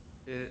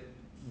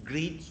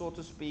greed, so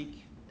to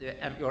speak,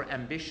 your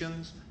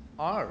ambitions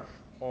are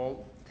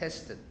all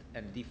tested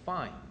and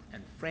defined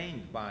and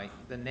framed by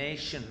the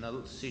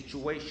national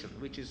situation,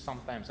 which is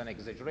sometimes an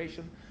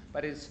exaggeration,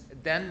 but is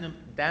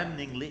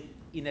damningly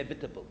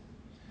inevitable.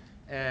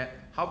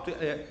 How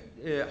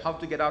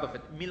to get out of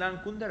it? Milan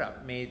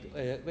Kundera made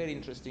very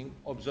interesting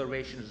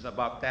observations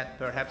about that,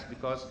 perhaps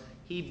because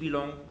he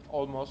belonged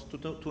almost to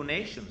two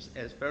nations.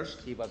 At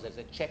first, he was as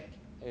a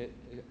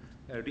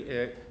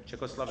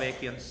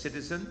Czechoslovakian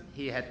citizen.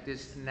 He had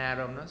this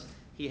narrowness.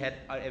 He had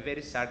a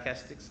very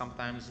sarcastic,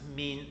 sometimes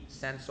mean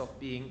sense of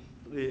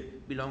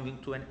belonging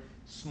to a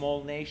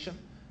small nation.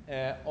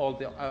 All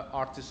the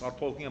artists are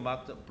talking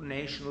about the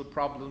national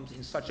problems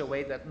in such a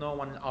way that no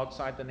one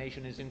outside the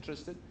nation is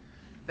interested.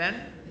 Then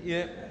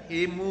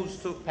he moves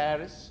to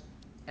Paris,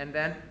 and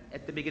then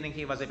at the beginning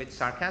he was a bit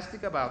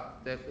sarcastic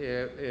about the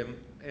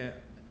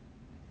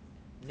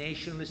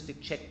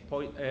nationalistic Czech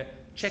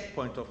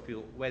point of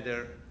view,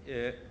 whether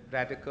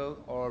radical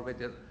or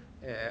whether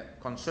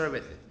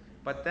conservative.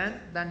 But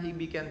then he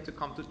began to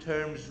come to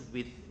terms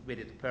with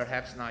it.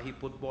 Perhaps now he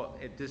put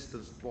a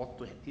distance both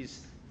to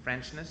his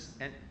Frenchness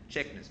and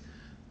Czechness.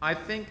 I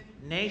think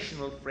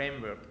national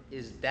framework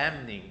is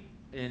damning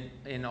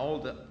in all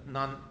the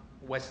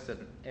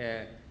non-Western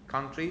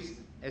countries,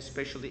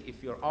 especially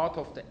if you're out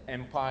of the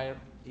empire.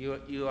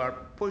 You are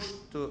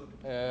pushed to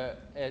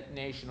a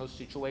national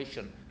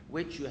situation,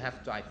 which you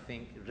have to, I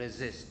think,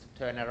 resist,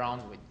 turn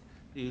around with.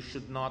 You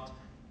should not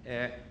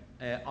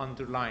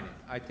underline it.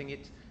 I think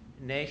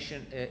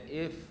nation.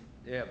 If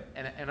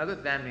another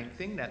damning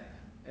thing that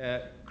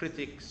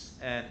critics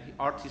and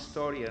art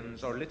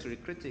historians or literary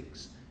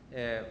critics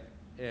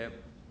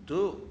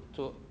do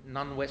to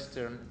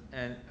non-Western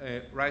and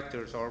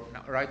writers or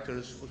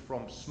writers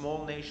from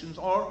small nations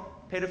or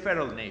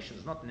peripheral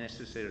nations, not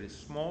necessarily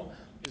small,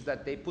 is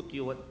that they put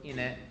you in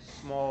a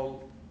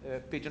small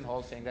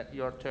pigeonhole saying that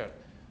you're Turk.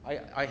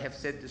 I have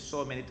said this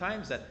so many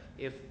times that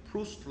if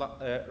Proust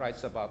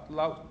writes about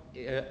love,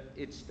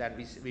 it's that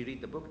we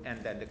read the book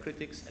and then the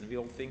critics and we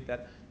all think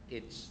that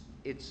it's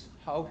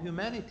how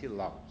humanity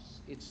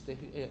loves. It's the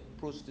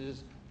Proust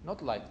is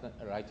not like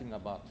writing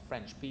about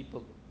French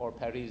people or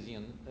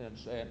Parisian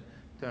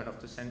turn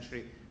of the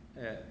century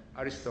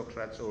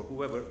aristocrats or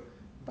whoever,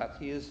 but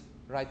he is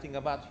writing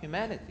about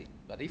humanity.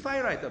 But if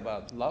I write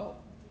about love,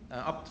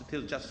 up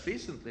till just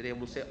recently, they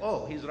will say,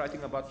 oh, he's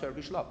writing about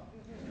Turkish love.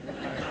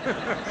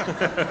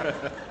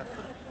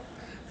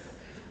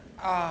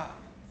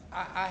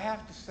 I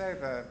have to say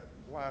that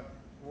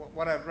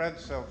what I've read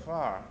so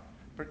far,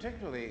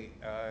 particularly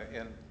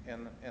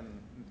in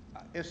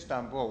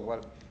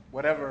Istanbul,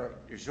 whatever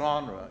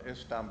genre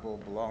Istanbul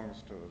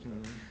belongs to,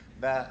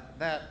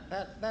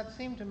 that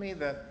seemed to me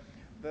that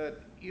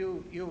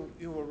you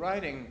were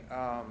writing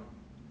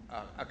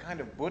a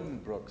kind of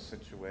Buddenbrook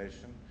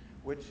situation,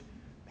 which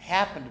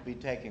happened to be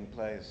taking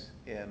place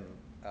in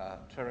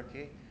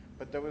Turkey,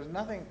 but there was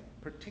nothing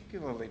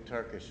particularly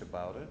Turkish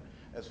about it,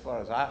 as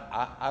far as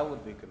I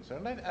would be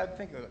concerned. I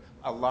think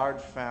a large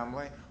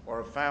family, or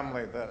a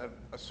family that at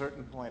a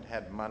certain point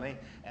had money,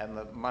 and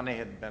the money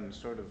had been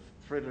sort of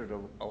frittered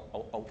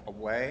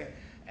away,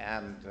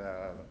 and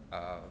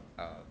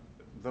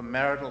the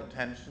marital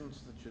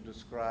tensions that you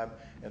describe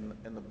in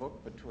the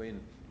book between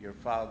your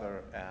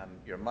father and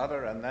your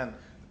mother, and then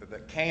the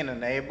Cain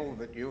and Abel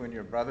that you and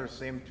your brother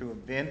seem to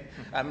have been.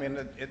 I mean,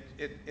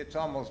 it's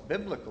almost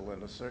biblical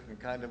in a certain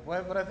kind of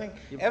way, but I think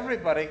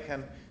everybody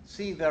can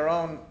see their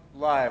own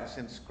lives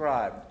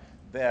inscribed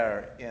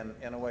there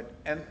in a way.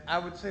 And I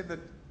would say that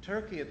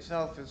Turkey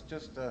itself is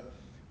just a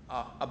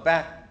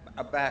background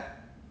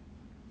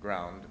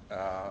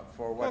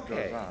for what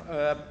goes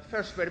on.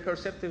 First, very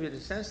perceptive in the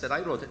sense that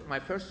I wrote it. My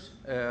first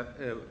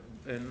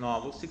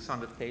novel,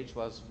 600 page,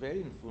 was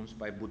very influenced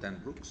by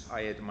Buddenbrooks.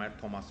 I admire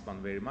Thomas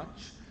Mann very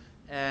much.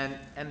 And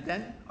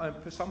then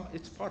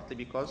it's partly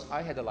because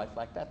I had a life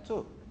like that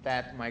too.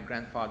 That my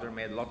grandfather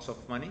made lots of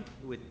money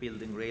with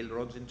building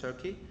railroads in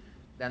Turkey.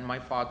 Then my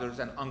father's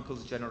and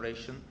uncle's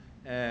generation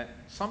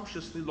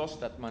sumptuously lost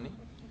that money.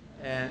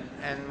 And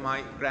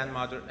my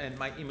grandmother, and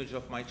my image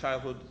of my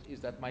childhood is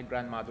that my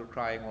grandmother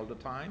crying all the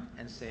time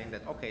and saying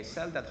that, okay,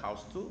 sell that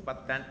house too,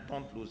 but then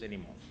don't lose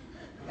anymore.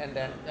 And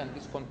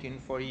this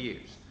continued for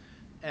years.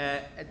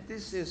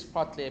 This is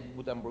partly a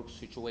Buddenbrook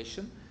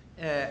situation.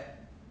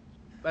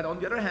 But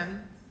on the other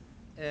hand,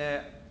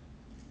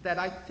 that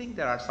I think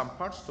there are some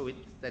parts to it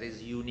that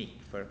is unique.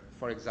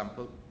 For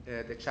example,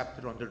 the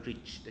chapter on the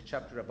rich, the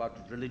chapter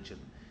about religion.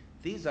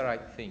 These are, I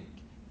think,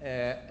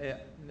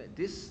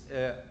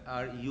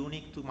 are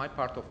unique to my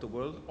part of the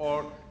world,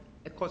 or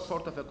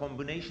sort of a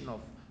combination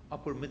of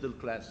upper middle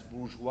class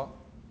bourgeois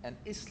and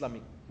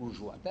Islamic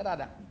bourgeois.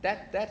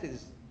 That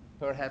is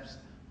perhaps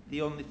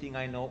the only thing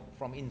I know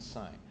from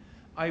inside.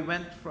 I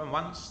went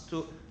once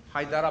to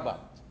Hyderabad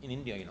in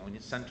India,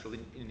 in central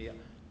India,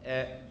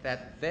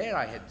 that there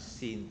I had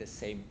seen the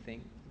same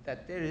thing,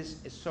 that there is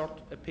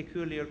a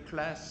peculiar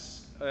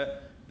class,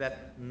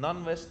 that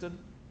non-Western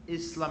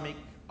Islamic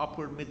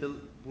upper middle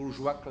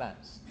bourgeois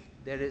class.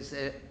 There is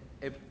a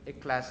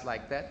class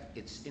like that.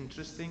 It's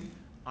interesting.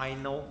 I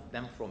know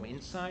them from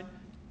inside,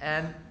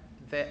 and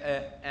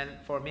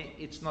for me,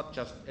 it's not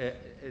just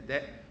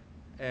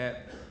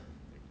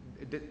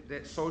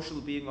the social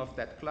being of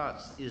that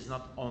class is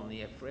not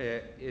only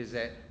is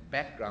a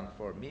background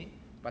for me,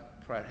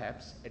 but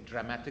perhaps a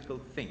dramatical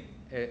thing,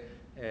 a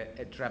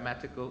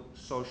dramatical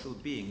social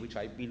being which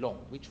I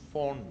belong, which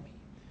formed me.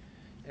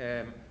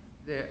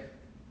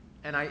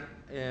 And I,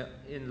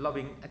 in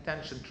Loving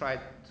Attention,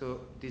 tried to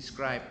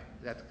describe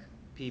that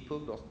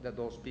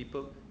those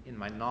people in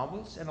my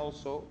novels, and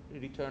also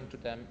return to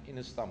them in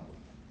Istanbul.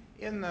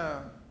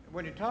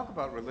 When you talk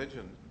about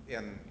religion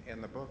in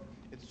the book,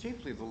 it's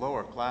chiefly the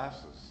lower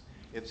classes.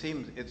 It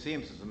seems, as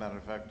a matter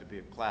of fact, to be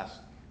a class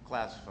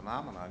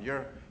phenomenon.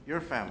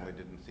 Your family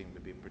didn't seem to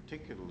be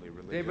particularly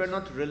religious. They were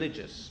not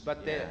religious,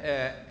 but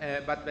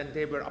but when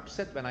they were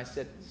upset when I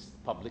said this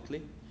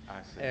publicly,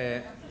 I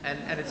see.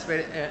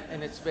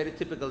 And it's very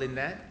typical in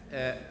that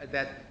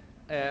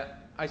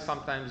I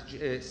sometimes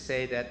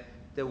say that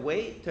the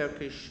way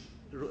Turkish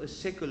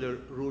secular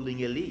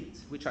ruling elite,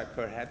 which I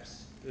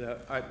perhaps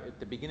at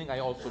the beginning I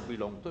also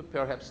belonged to,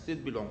 perhaps still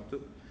belong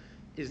to,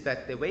 is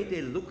that the way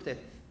they looked at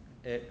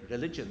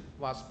religion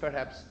was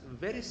perhaps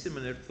very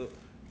similar to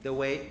the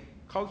way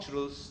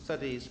cultural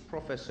studies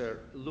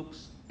professor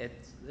looks at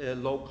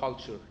low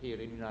culture here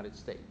in the United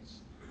States.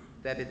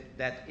 That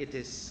it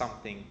is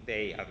something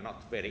they are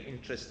not very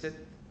interested,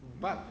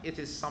 but it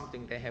is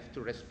something they have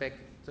to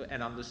respect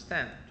and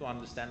understand to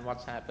understand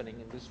what's happening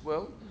in this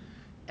world.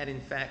 And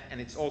in fact,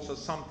 and it's also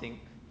something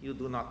you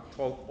do not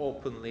talk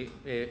openly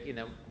in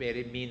a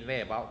very mean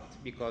way about,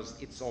 because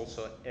it's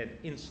also an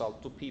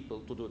insult to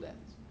people to do that.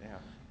 Yeah.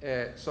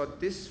 So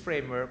this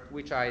framework,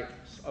 which I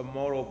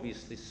more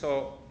obviously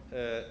saw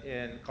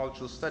in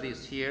cultural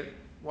studies here,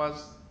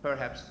 was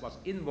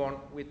inborn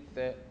with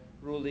the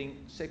ruling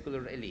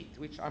secular elite,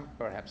 which I'm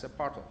perhaps a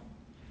part of.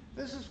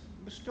 This is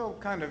still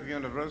kind of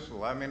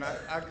universal. I mean,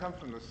 I come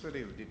from the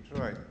city of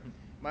Detroit.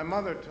 My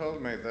mother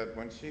told me that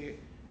when she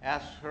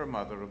asked her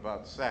mother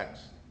about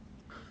sex,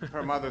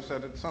 her mother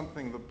said it's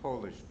something the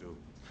Polish do.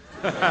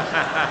 There's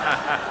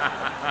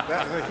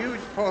a huge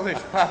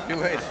Polish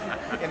population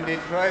in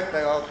Detroit.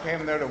 They all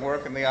came there to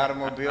work in the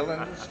automobile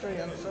industry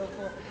and so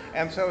forth.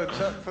 And so it's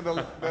for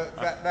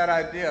that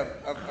idea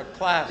of a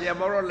class. Yeah,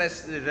 more or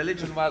less, the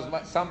religion was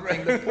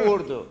something the poor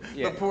do.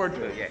 Yeah. The poor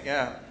do,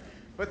 yeah.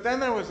 But then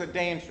there was a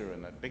danger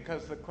in it,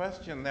 because the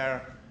question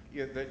there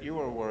that you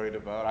were worried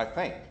about, I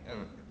think,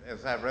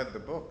 as I read the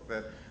book,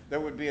 that there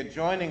would be a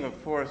joining of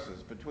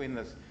forces between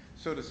this,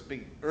 so to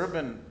speak,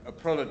 urban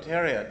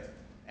proletariat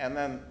and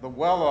then the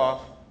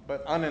well-off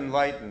but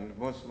unenlightened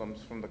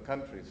Muslims from the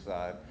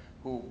countryside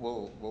who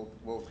will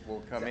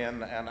come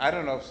in, and I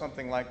don't know if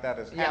something like that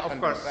has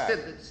happened. Yeah, of course.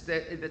 It's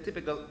the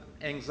typical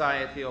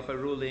anxiety of a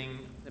ruling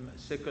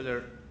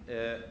secular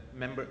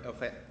member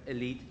of an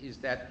elite is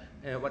that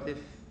what if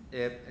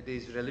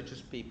these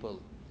religious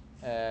people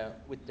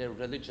with their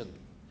religion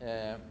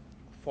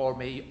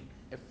form a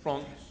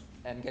front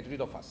and get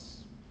rid of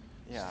us?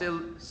 Yeah.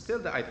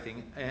 Still, I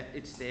think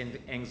it's the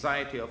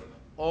anxiety of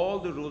all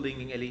the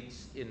ruling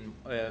elites in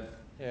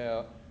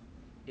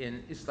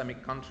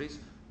Islamic countries.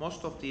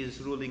 Most of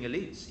these ruling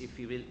elites, if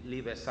you will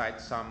leave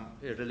aside some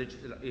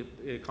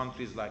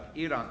countries like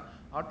Iran,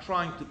 are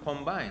trying to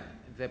combine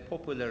the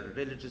popular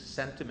religious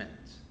sentiment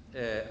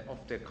of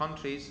their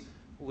countries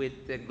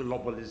with the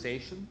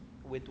globalization,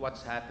 with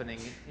what's happening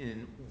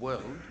in the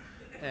world,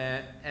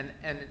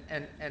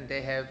 and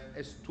they have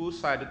a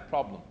two-sided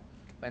problem.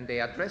 When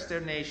they address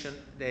their nation,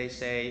 they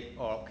say,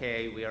 oh,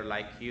 okay, we are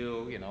like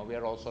you, we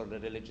are also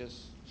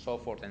religious, so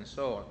forth and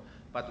so on.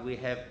 But we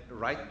have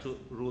right to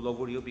rule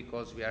over you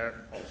because we are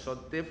also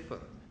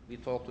different. We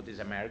talk to these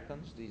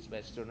Americans, these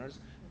Westerners.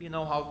 We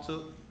know how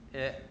to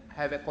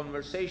have a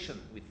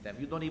conversation with them.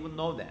 You don't even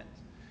know that.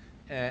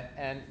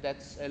 And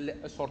that's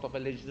a sort of a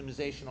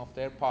legitimization of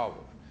their power.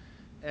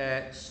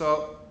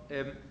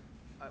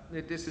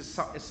 This is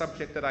a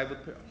subject that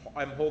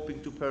I'm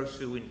hoping to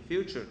pursue in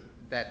future,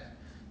 that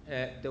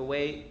the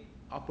way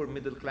upper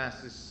middle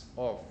classes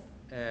of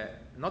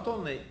not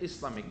only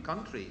Islamic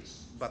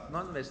countries but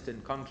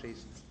non-Western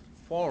countries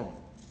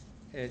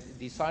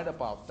decide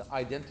about the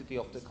identity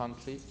of the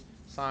country,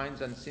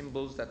 signs and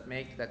symbols that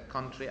make that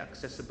country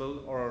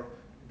accessible, or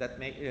that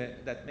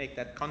make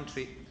that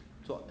country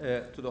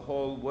to the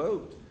whole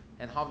world,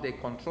 and how they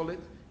control it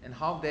and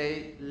how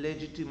they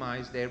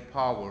legitimize their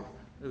power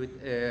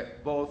with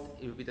both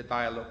with a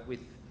dialogue with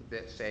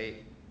the, say,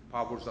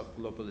 powers of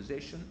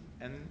globalization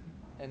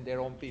and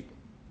their own people.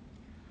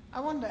 I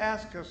wanted to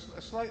ask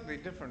a slightly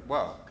different,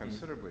 well,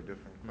 considerably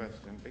different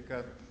question,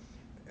 because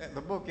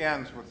the book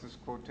ends with this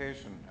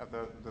quotation of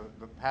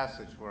the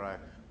passage where I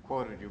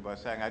quoted you by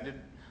saying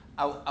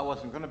I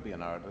wasn't going to be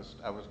an artist,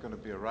 I was going to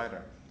be a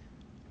writer.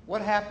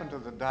 What happened to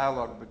the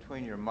dialogue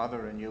between your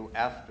mother and you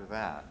after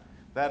that?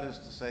 That is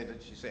to say,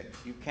 did she say,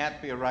 you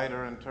can't be a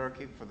writer in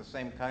Turkey for the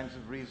same kinds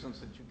of reasons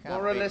that you can't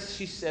More or less,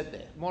 she said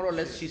that. More or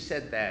less, she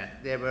said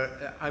that. There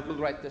were. I will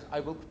write this. I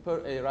will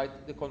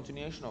write the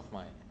continuation of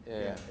my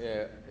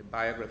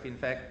biography. In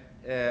fact,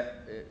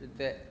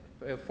 the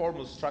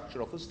formal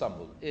structure of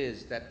Istanbul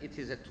is that it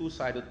is a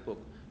two-sided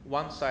book.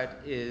 One side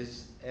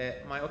is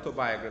my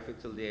autobiography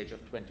till the age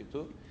of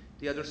 22.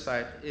 The other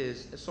side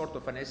is a sort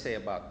of an essay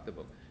about the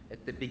book.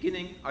 At the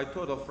beginning, I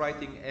thought of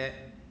writing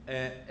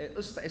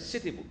a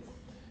city book.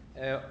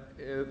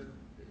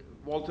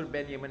 Walter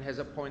Benjamin has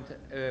a point,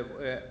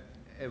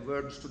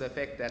 words to the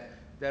effect that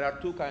there are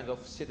two kinds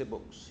of city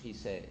books, he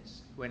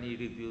says, when he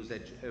reviews a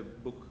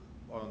book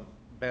on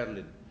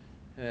Berlin.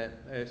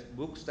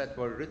 Books that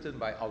were written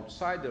by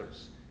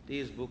outsiders,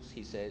 these books,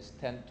 he says,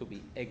 tend to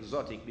be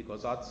exotic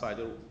because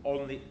outsider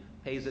only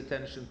pays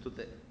attention to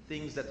the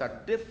things that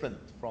are different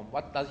from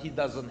what he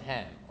doesn't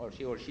have, or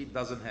he or she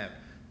doesn't have.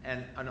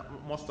 And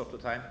most of the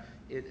time,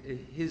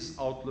 his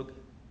outlook,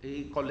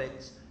 he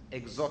collects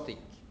exotic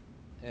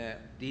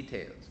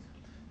details.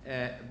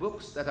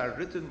 Books that are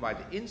written by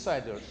the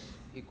insiders,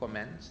 he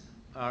comments,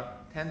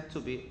 tend to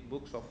be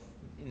books of,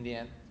 in the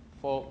end,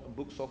 for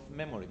books of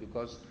memory,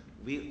 because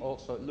we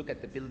also look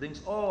at the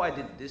buildings. Oh, I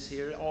did this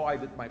here. Oh, I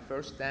did my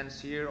first dance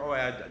here. Oh,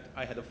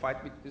 I had a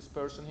fight with this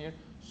person here,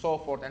 so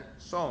forth and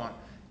so on.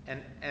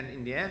 And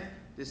in the end,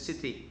 the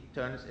city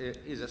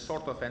is a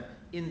sort of an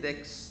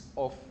index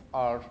of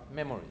our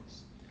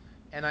memories.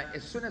 And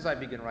as soon as I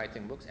begin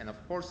writing books, and of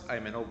course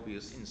I'm an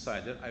obvious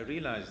insider, I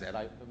realized that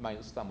my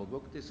Istanbul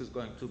book, this is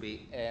going to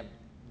be a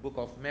book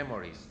of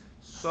memories.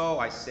 So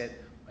I said,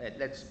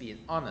 let's be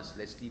honest,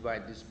 let's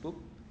divide this book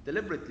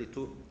deliberately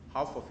to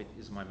half of it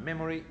is my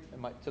memory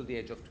till the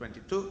age of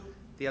 22.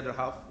 the other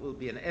half will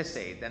be an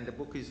essay. Then the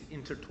book is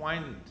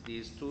intertwined.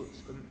 These two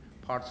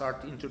parts are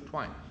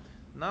intertwined.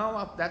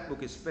 Now that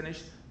book is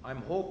finished,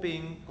 I'm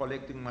hoping,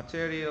 collecting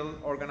material,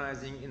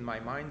 organizing in my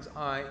mind's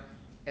eye,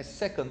 a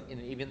second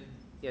and even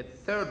a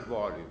third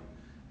volume.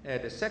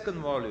 The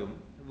second volume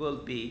will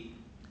be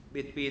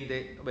between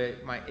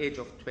my age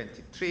of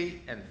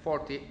 23 and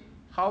 40,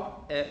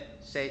 how a,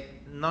 say,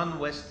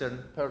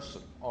 non-Western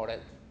person or a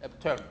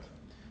Turk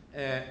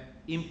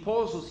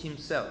imposes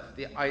himself,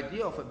 the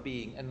idea of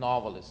being a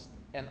novelist,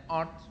 and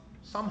art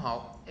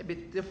somehow a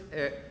bit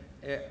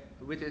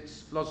with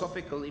its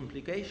philosophical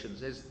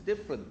implications is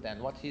different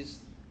than what his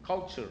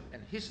culture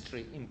and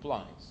history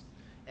implies,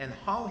 and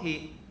how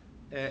he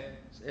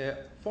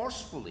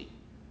forcefully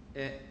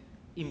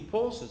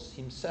imposes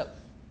himself,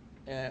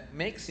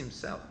 makes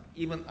himself,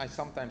 even I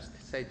sometimes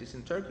say this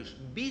in Turkish,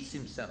 beats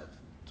himself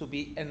to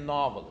be a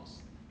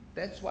novelist.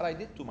 That's what I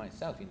did to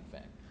myself, in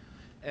fact.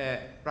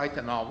 Write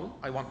a novel.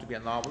 I want to be a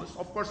novelist.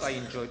 Of course, I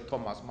enjoyed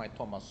Thomas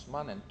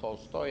Mann and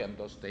Tolstoy and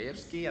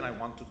Dostoevsky, and I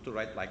wanted to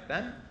write like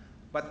them.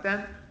 But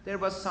then there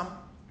was some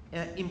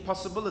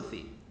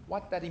impossibility.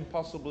 What that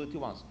impossibility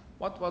was?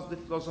 What was the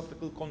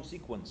philosophical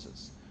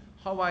consequences?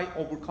 How I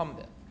overcome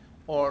that?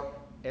 Or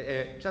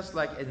just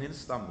like in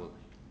Istanbul.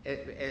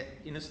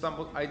 In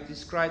Istanbul, I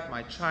described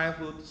my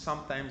childhood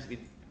sometimes with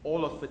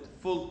all of it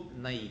full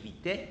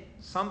naivete,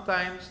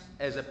 sometimes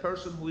as a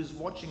person who is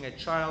watching a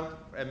child,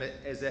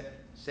 as a,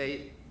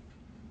 say,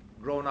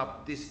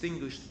 grown-up,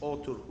 distinguished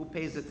author who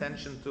pays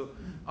attention to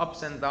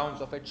ups and downs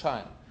of a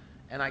child.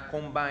 And I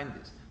combine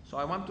this. So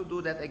I want to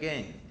do that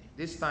again.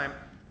 This time,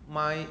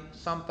 my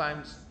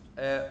sometimes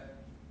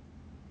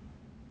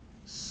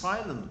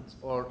silent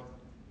or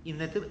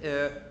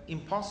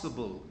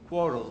impossible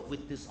quarrel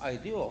with this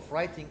idea of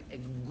writing a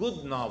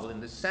good novel, in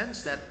the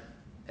sense that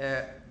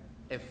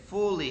a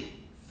fully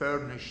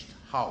furnished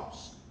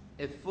house,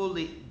 a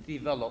fully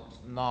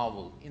developed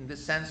novel, in the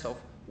sense of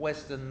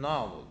Western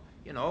novel.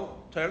 You know,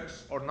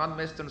 Turks or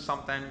non-Western,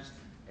 sometimes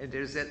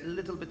there's a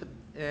little bit of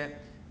a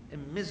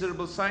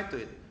miserable side to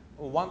it,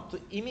 or want to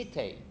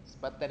imitate,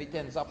 but that it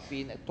ends up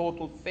being a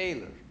total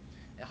failure.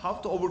 How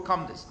to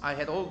overcome this? I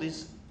had all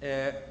these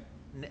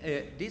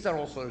are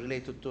also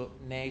related to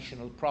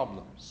national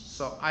problems.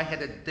 So I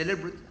had a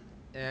deliberate,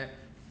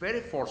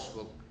 very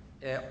forceful,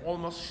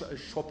 almost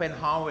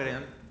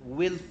Schopenhauerian,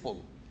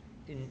 willful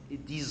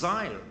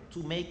desire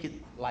to make it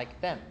like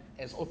them,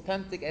 as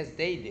authentic as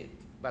they did.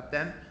 But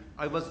then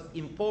I was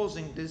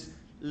imposing this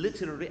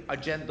literary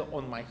agenda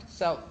on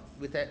myself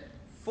with a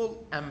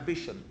full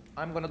ambition.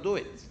 I'm going to do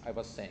it, I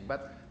was saying.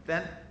 But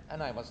then,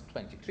 and I was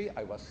 23,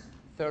 I was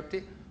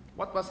 30,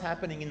 what was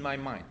happening in my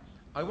mind?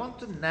 I want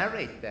to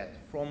narrate that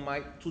from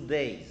my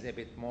today's, a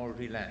bit more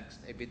relaxed,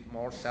 a bit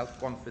more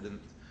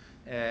self-confident,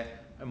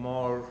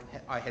 more,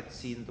 I had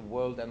seen the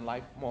world and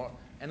life more,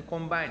 and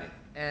combine it,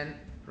 and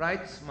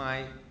write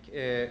my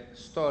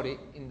story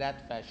in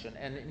that fashion,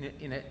 and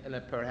in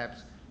a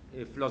perhaps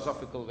a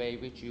philosophical way,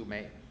 which you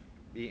may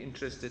be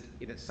interested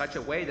in such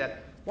a way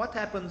that what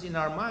happens in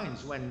our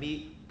minds when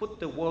we put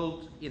the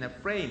world in a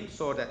frame,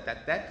 so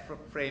that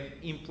frame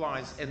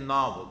implies a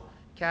novel.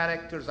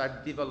 Characters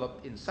are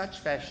developed in such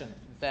fashion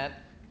that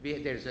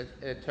there's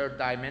a third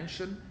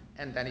dimension,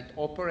 and then it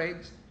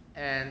operates,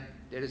 and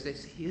there is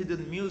this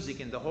hidden music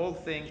in the whole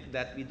thing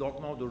that we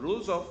don't know the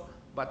rules of,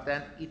 but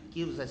then it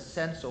gives a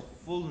sense of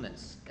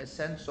fullness, a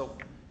sense of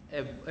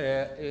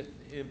a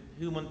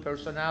human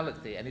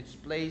personality and its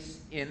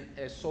place in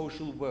a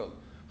social world.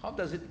 How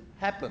does it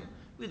happen?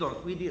 We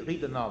don't really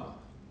read a novel,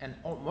 and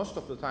most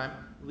of the time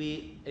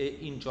we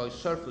enjoy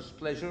surface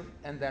pleasure,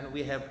 and then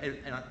we have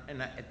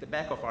at the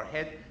back of our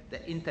head,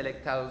 the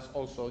intellectuals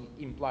also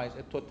implies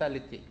a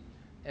totality.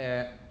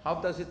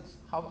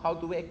 How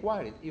do we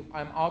acquire it? If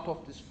I'm out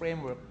of this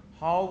framework,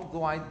 how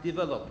do I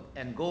develop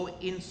and go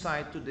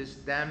inside to this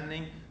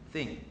damning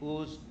thing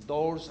whose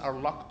doors are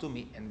locked to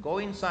me, and go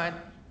inside,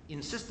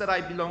 insist that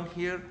I belong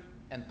here,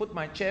 and put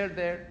my chair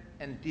there,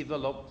 and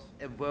develop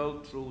a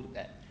world through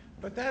that?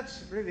 But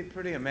that's really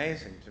pretty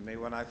amazing to me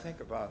when I think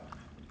about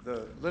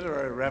the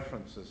literary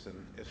references in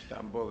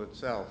Istanbul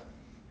itself,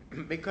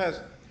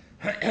 because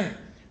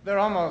they're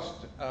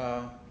almost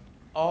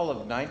all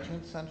of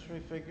 19th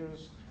century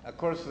figures. Of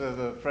course,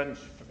 the French,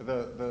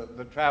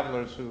 the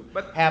travelers who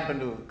happen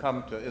to have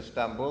come to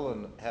Istanbul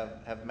and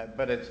have met,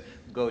 but it's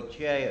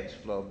Gautier, it's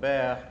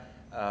Flaubert,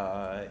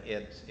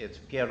 it's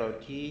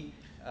Pierotti.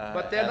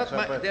 But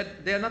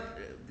they're not.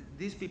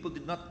 These people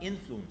did not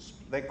influence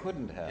me. They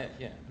couldn't have.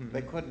 Yeah. Mm-hmm.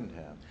 They couldn't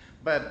have.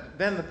 But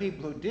then the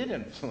people who did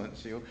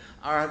influence you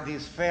are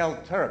these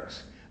failed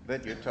Turks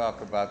that you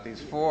talk about. The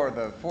four.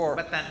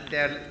 But then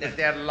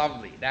they're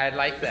lovely. I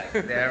like that.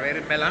 They're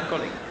very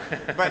melancholic.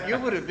 But you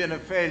would have been a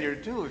failure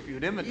too if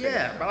you'd imitated.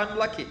 Yeah, but I'm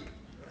lucky.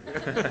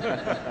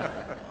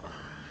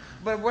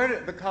 But where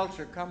did the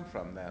culture come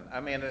from then? I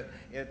mean,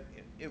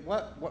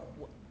 what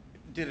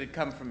did it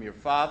come from your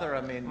father? I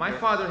mean, my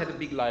father had a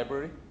big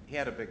library. He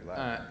had a big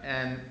library.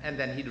 And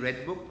then he'd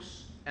read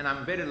books. and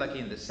I'm very lucky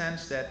in the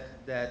sense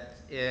that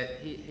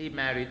he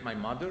married my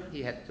mother.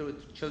 He had 2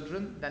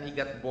 children. Then he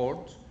got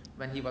bored.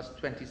 When he was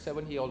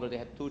 27, he already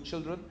had 2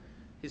 children.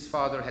 His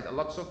father had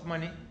lots of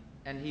money,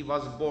 and he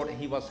was bored.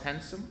 He was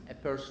handsome, a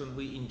person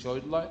who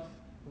enjoyed life.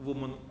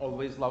 Women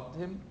always loved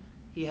him.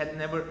 He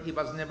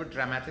was never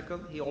dramatical.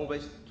 He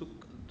always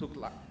took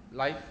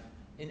life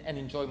in an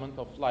enjoyment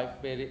of life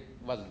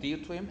was dear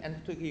to him, and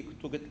he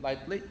took it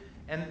lightly.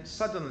 And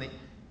suddenly,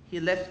 he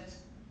left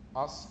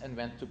us and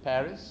went to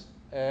Paris,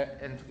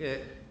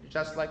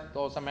 just like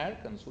those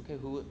Americans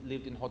who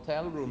lived in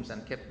hotel rooms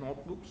and kept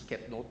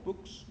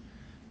notebooks.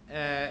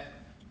 And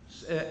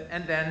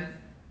then,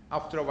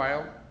 after a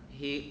while,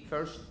 he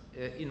first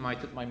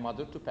invited my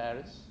mother to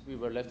Paris. We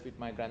were left with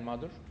my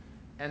grandmother,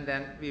 and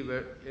then we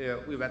were.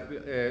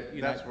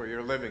 That's where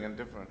you're living in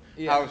different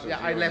houses. Yeah,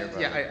 I left.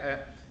 Yeah,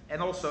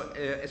 and also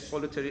a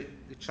solitary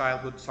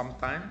childhood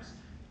sometimes.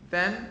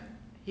 Then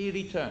he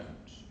returned.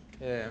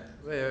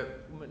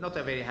 Not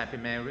a very happy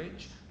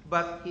marriage,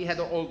 but he had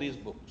all these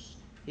books.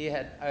 He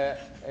had.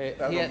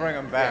 That'll bring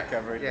him back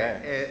every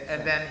day.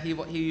 And then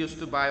he used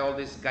to buy all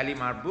these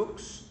Gallimard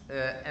books,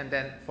 and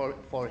then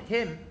for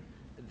him,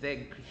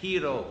 the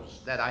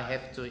heroes that I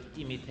have to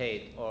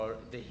imitate, or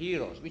the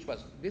heroes,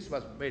 this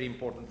was very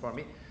important for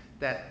me,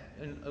 that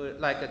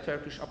like a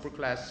Turkish upper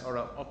class or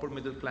an upper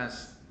middle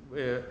class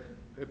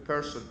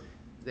person,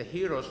 the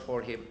heroes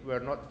for him were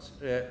not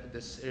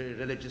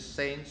religious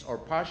saints or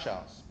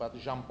pashas, but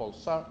Jean-Paul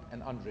Sartre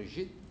and André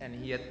Gide, and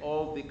he had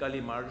all the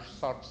Gallimard,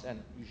 Sartre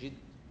and Gide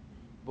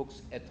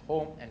books at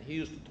home, and he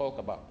used to talk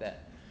about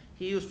that.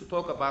 He used to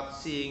talk about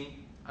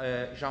seeing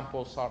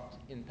Jean-Paul Sartre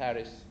in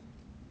Paris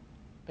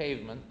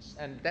pavements,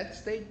 and that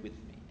stayed with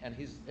me,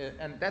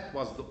 and that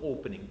was the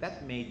opening.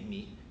 That made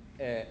me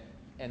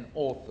an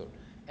author.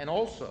 And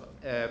also,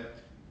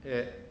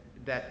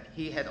 that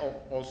he had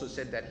also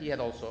said that he had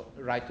also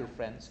writer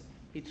friends.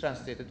 He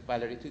translated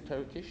Valery to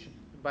Turkish,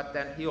 but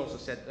then he also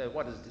said,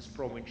 what is this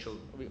provincial,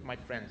 my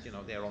friends,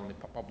 they're only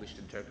published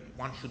in Turkey.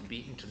 One should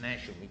be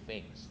internationally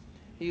famous.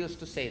 He used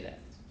to say that.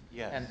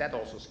 Yes. And that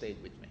also stayed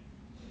with me.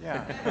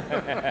 Yeah.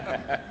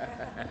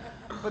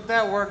 But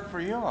that worked for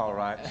you, all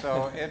right.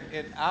 So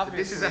it obviously.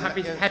 This is a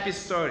happy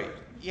story.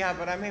 Yeah,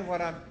 but I mean,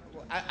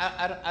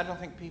 I don't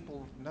think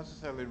people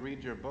necessarily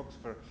read your books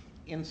for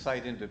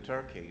insight into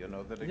Turkey.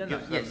 That it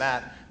gives them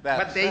that.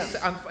 But sense.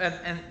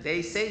 and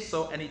they say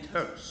so, and it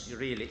hurts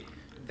really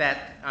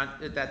that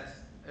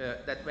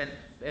when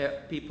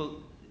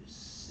people.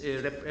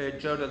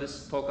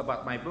 Journalists talk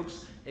about my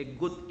books, a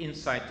good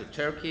insight to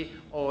Turkey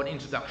or an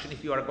introduction.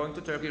 If you are going to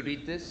Turkey,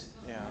 read this.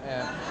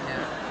 Yeah.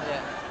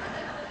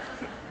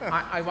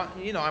 I want,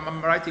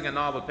 I'm writing a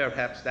novel,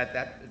 perhaps that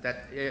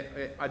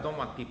I don't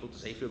want people to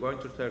say, if you're going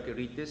to Turkey,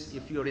 read this.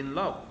 If you're in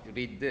love,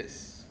 read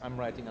this. I'm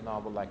writing a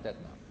novel like that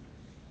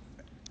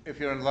now. If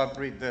you're in love,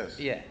 read this.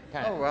 Yeah.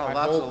 Oh well, I'm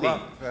lots of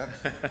hoping. love.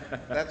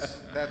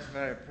 That's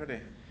very pretty.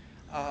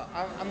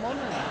 I'm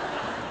wondering.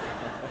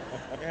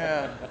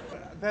 Yeah.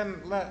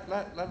 Then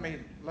let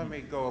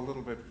me go a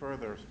little bit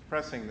further,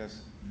 pressing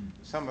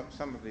some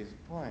of these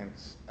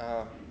points,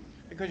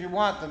 because you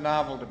want the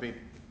novel to be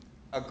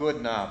a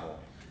good novel,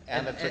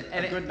 and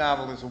a good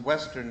novel is a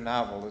Western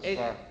novel as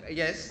far.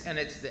 Yes, and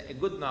a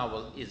good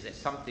novel is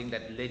something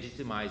that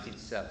legitimizes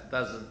itself.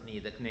 Doesn't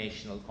need a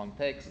national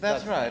context.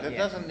 That's right. It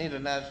doesn't need a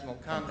national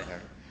context.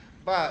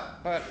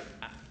 But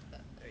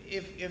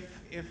if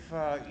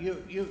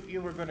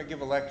you were going to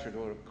give a lecture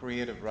to a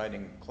creative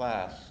writing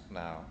class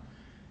now,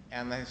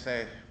 and they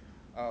say,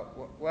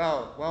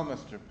 well,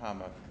 Mr.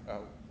 Pamuk,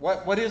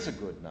 what is a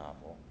good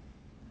novel?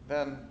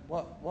 Then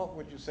what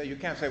would you say? You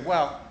can't say,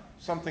 well,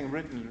 something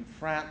written in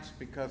France,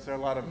 because there are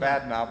a lot of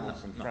bad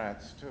novels in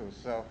France too.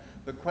 So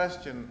the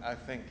question, I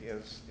think,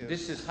 is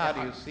how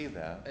do you see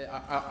that?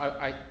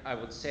 I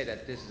would say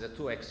that this is a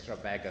too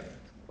extravagant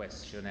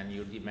question, and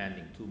you're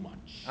demanding too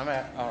much. All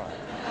right.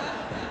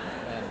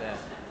 And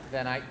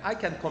then I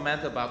can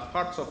comment about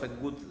parts of a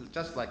good,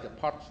 just like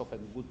parts of a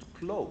good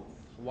cloth.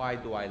 Why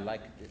do I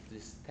like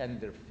this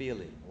tender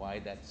feeling? Why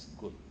that's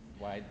good?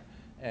 Why?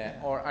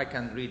 Or I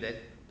can read a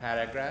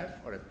paragraph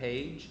or a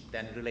page,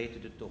 then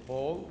related it to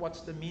whole. What's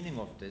the meaning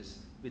of this?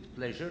 With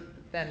pleasure,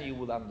 then you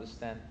will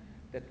understand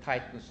the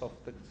tightness of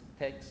the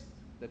text,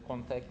 the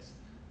context,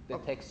 the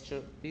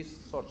texture, these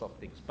sorts of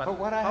things. But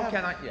what I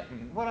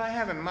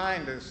have in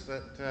mind is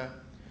that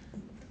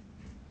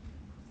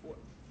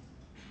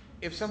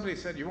if somebody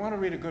said, you want to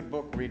read a good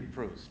book, read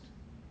Proust.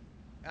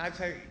 I'd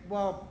say,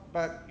 well,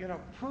 but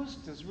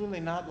Proust is really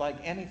not like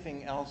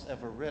anything else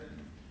ever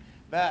written.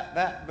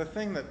 The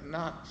thing that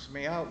knocks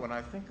me out when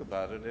I think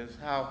about it is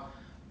how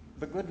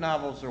the good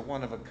novels are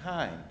one of a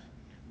kind.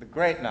 The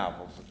great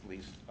novels, at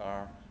least,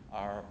 are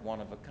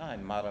one of a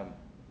kind. Madame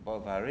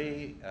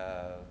Bovary,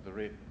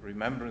 the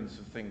Remembrance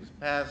of Things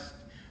Past,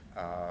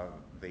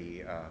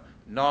 the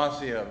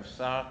Nausea of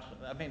Sartre.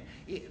 I mean,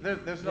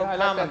 there's no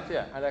common.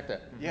 I like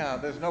that. Yeah,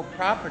 there's no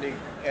property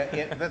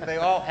that they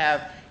all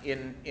have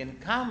in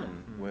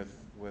common with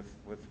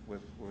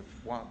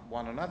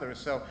one another.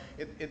 So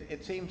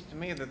it seems to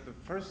me that the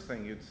first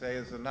thing you'd say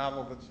is a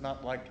novel that's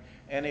not like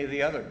any of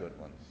the other good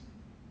ones.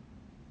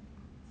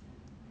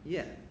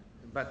 Yeah,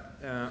 but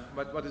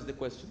what is the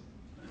question?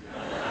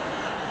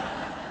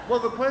 Well,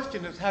 the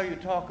question is how you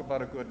talk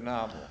about a good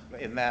novel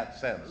in that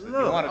sense. That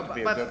you want it to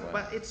be a good one.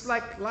 But it's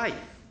like life.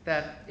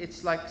 That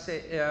it's like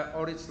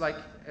or it's like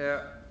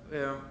a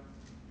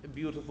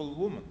beautiful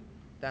woman.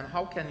 Then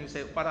how can you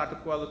say what are the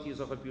qualities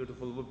of a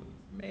beautiful woman?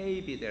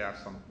 Maybe there are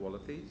some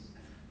qualities,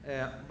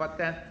 but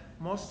then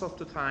most of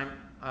the time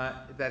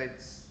that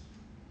it's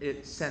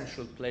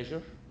sensual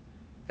pleasure,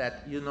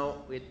 that you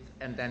know it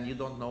and then you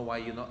don't know why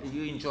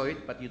you enjoy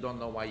it, but you don't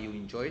know why you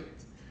enjoy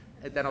it.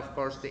 And then of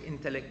course the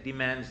intellect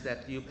demands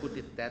that you put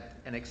it that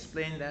and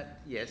explain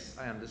that. Yes,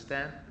 I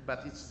understand,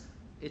 but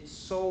it's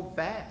so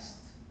vast,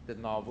 the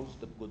novels,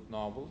 the good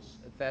novels,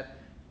 that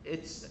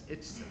it's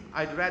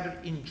I'd rather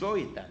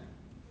enjoy them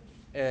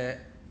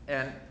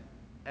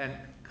and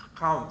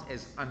count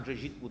as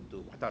André would do.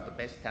 What are the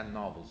best 10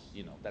 novels?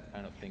 You know, that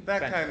kind of thing.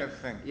 That kind of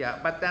thing. Yeah,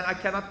 but then I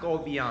cannot go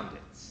beyond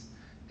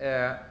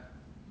it.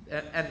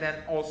 And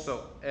then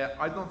also,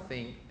 I don't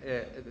think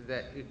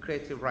the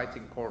creative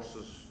writing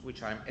courses,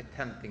 which I'm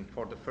attempting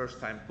for the first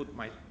time, put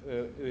my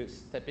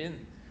step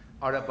in,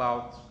 are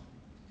about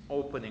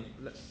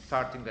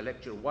starting the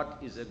lecture. What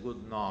is a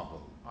good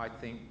novel? I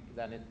think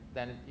that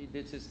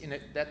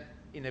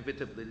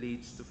inevitably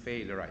leads to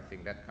failure. I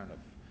think that kind of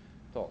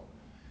talk.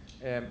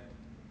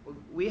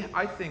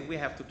 I think we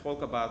have to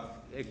talk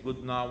about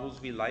good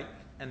novels we like,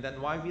 and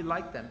then why we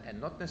like them, and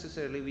not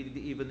necessarily we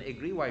even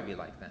agree why we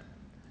like them.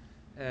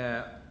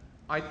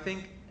 I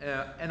think,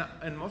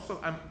 and most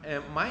of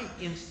my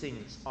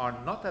instincts are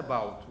not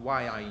about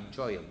why I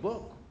enjoy a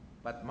book,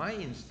 but my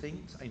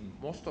instincts,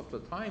 most of the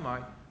time,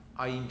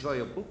 I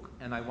enjoy a book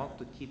and I want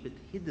to keep it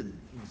hidden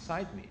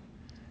inside me.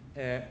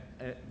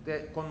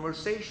 The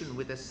conversation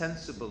with a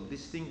sensible,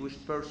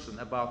 distinguished person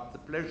about the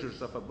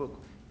pleasures of a book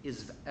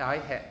is,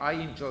 I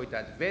enjoy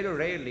that very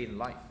rarely in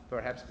life,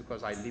 perhaps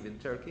because I live in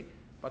Turkey,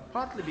 but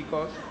partly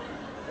because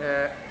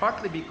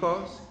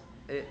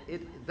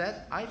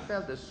that I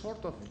felt a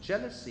sort of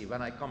jealousy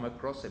when I come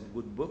across a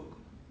good book,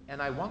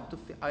 and I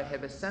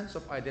have a sense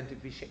of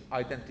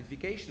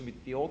identification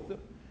with the author,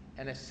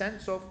 and a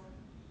sense of,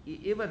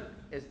 even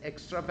an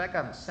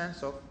extravagant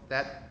sense of,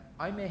 that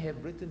I may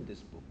have written this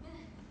book.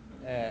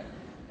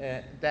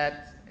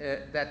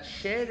 That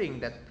sharing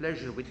that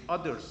pleasure with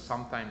others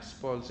sometimes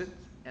spoils it.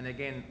 And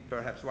again,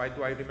 perhaps, why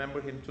do I remember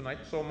him tonight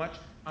so much?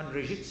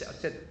 André Gide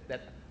said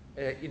that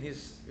in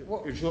his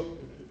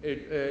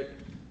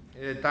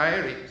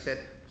diary, said,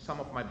 some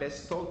of my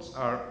best thoughts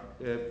are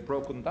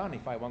broken down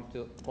if I want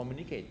to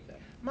communicate them.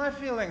 My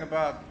feeling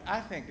about, I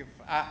think if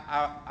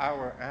I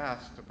were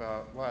asked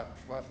about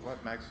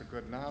what makes a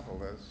good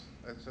novel is,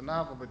 it's a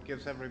novel that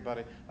gives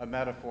everybody a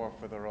metaphor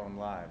for their own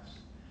lives.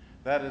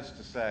 That is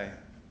to say,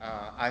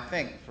 I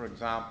think, for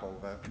example,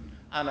 that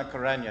Anna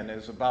Karenina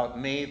is about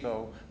me,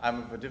 though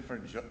I'm of a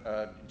different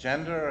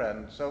gender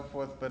and so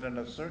forth, but in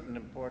a certain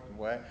important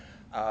way.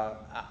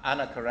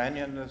 Anna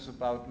Karenina is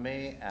about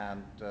me,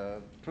 and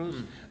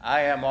Proust.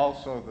 I am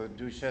also the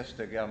Duchesse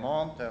de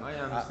Guermantes, and I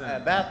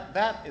understand.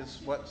 That is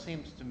what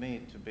seems to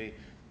me to be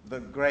the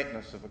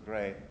greatness of a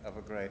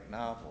great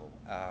novel,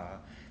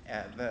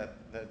 and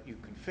that you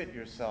can fit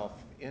yourself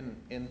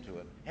into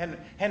it.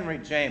 Henry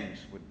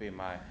James would be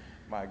my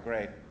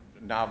great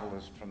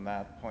novelist from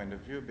that point of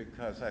view,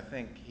 because I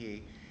think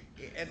he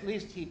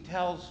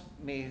tells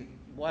me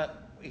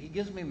he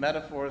gives me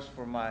metaphors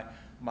for my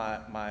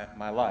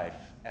life,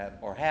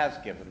 or has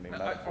given me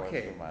metaphors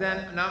for my life.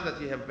 Then now that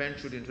you have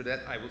ventured into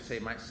that, I will say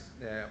my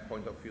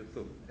point of view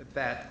too.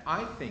 That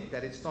I think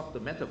that it's not the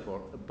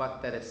metaphor,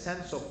 but that a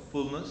sense of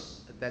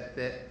fullness, that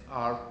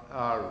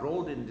our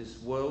role in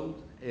this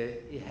world,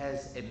 it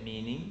has a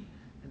meaning,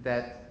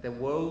 that the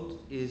world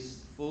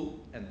is full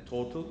and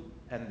total,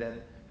 and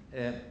then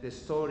the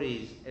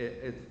stories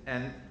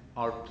and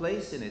our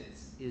place in it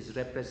is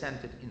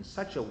represented in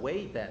such a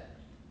way that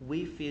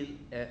we feel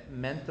a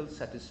mental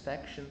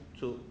satisfaction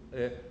to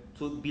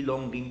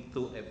belonging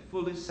to a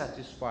fully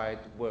satisfied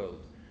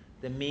world.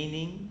 The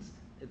meanings,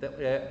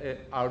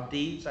 our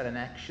deeds and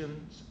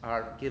actions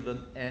are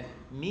given a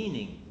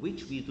meaning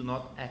which we do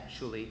not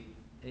actually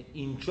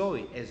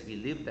enjoy as we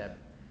live them.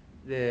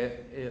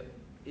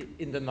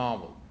 In the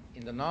novel.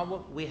 In the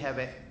novel, we have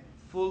a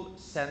full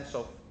sense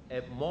of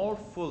a more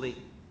fully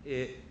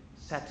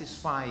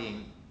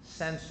satisfying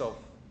sense of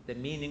the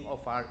meaning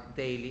of our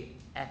daily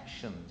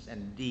actions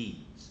and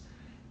deeds.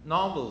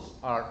 Novels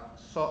are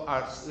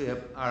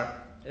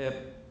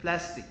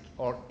plastic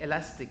or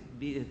elastic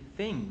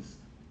things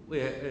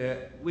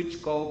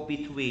which go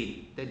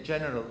between the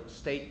general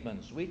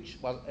statements,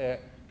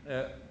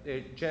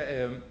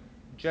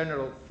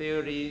 general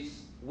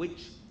theories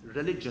which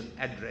religion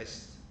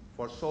addressed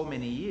for so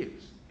many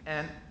years,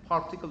 and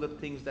particular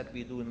things that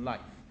we do in life.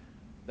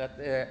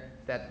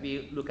 That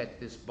we look at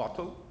this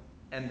bottle,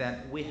 and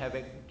then we have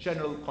a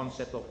general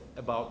concept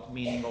about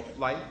meaning of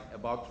life,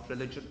 about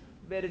religion,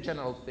 very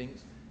general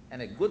things.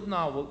 And a good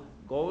novel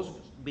goes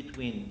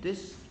between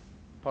this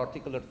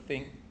particular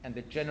thing and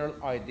the general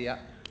idea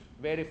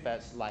very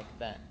fast like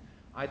that.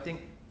 I think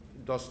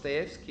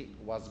Dostoevsky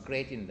was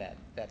great in that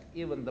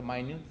even the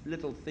minute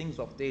little things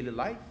of daily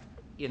life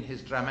in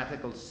his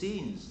dramatical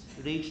scenes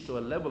reach to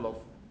a level of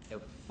a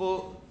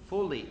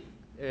fully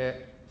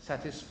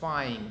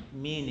satisfying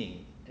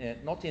meaning,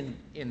 not in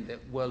the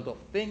world of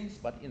things,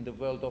 but in the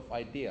world of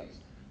ideas.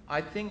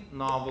 I think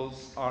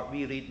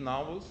we read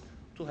novels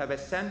to have a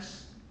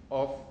sense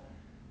of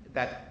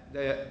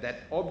that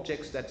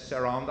objects that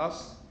surround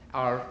us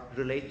are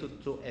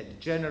related to a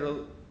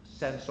general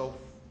sense of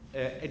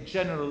a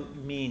general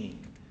meaning.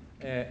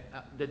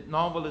 The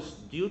novelist's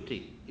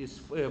duty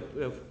is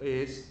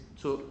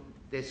to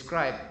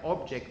describe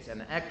objects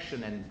and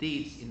action and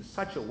deeds in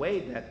such a way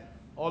that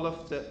all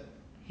of the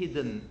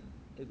hidden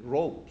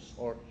ropes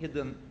or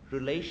hidden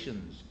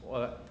relations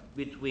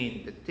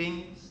between the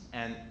things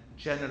and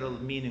general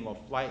meaning of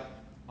life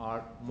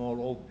are more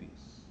obvious.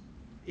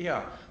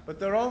 Yeah, but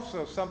they're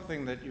also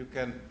something that you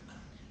can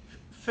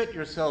fit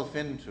yourself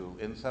into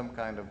in some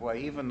kind of way,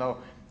 even though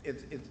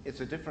it's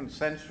a different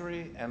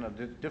century and a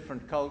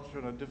different culture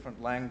and a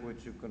different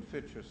language. You can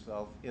fit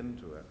yourself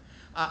into it.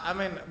 I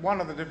mean, one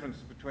of the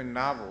differences between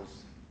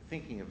novels,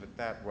 thinking of it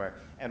that way,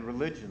 and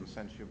religion,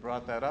 since you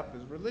brought that up,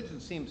 is religion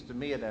seems to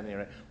me at any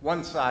rate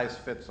one size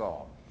fits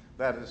all.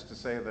 That is to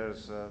say,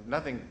 there's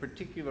nothing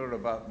particular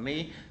about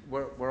me.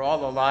 We're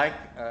all alike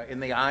in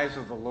the eyes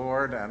of the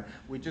Lord, and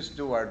we just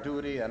do our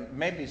duty, and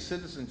maybe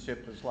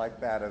citizenship is like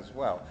that as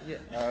well. Yeah.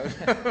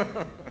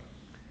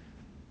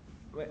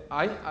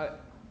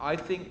 I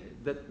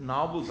think that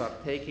novels are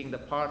taking the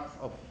part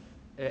of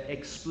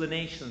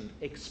explaining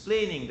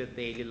the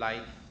daily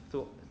life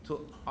to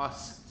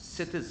us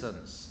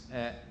citizens.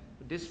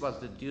 This was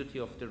the duty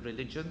of the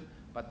religion,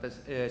 but the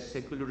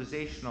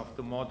secularization of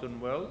the modern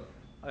world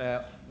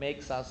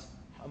makes us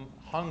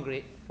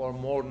hungry for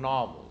more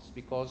novels,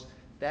 because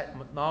that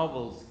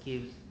novels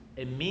gives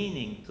a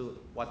meaning to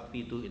what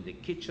we do in the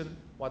kitchen,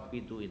 what we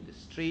do in the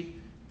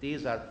street.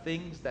 These are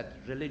things that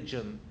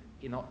religion,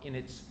 in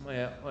its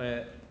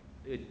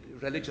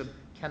religion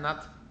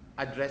cannot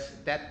address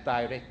that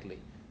directly.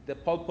 The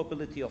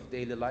palpability of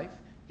daily life,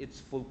 its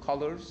full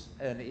colors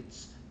and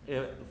its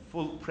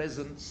full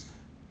presence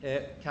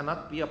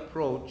cannot be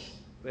approached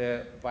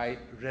by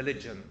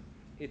religion.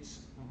 Its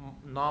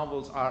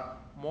novels are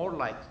more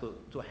likely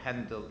to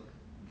handle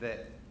the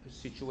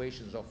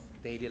situations of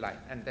daily life,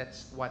 and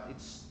that's what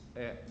it's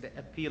the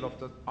appeal of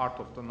the art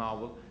of the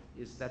novel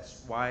is.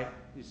 That's why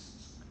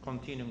it's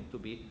continuing to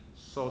be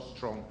so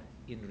strong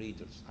in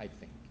readers, I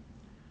think.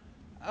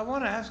 I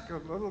want to ask you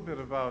a little bit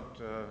about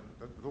the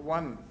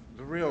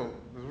real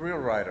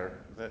writer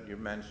that you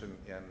mentioned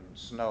in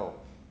Snow,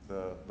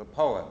 the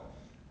poet,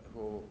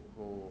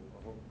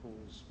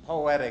 whose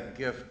poetic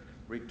gift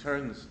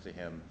returns to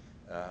him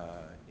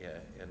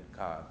in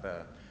Ka.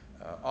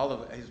 All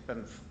of it, he's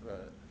been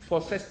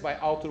possessed by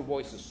outer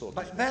voices, so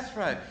to speak. That's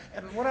right.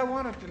 And what I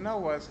wanted to know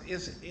was,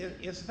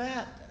 is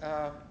that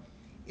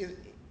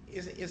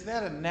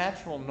a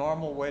natural,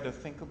 normal way to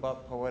think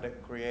about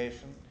poetic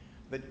creation?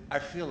 That I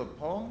feel a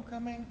poem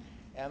coming,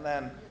 and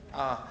then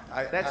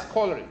that's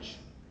Coleridge.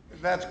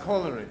 That's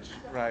Coleridge,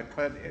 right?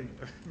 But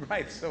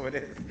right, so it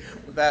is.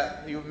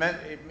 That you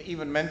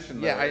even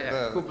mentioned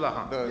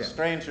the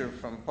stranger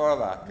from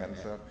Porlock and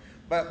so.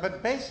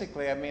 But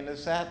basically, I mean,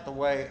 is that the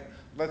way?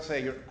 Let's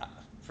say you're,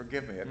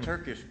 forgive me, a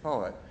Turkish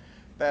poet.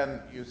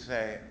 Then you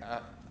say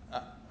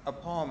a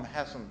poem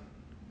hasn't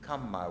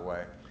come my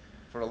way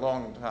for a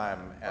long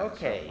time.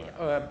 Okay,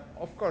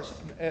 of course.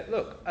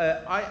 Look,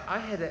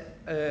 I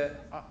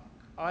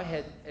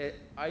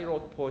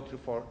wrote poetry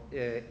for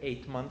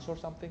 8 months or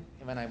something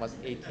when I was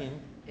 18,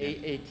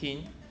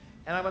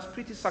 and I was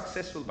pretty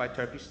successful by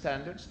Turkish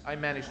standards. I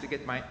managed to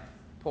get my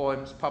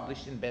poems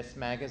published in best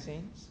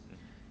magazines,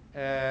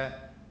 and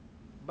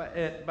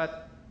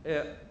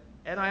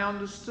I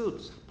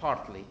understood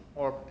partly,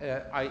 or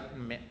I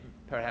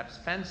perhaps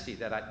fancied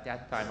that at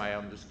that time I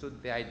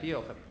understood the idea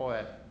of a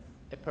poet,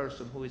 a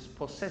person who is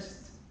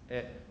possessed,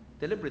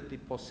 deliberately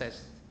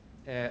possessed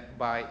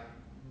by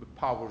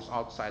powers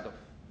outside of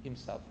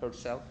himself,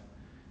 herself.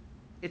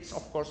 It's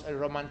of course a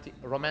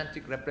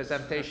romantic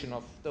representation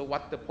of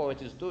what the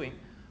poet is doing.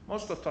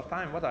 Most of the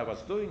time what I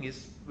was doing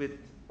is with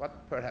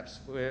what perhaps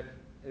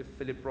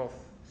Philip Roth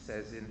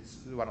says in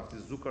one of the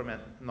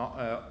Zuckerman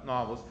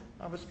novels,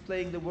 I was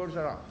playing the words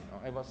around.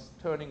 I was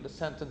turning the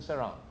sentence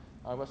around.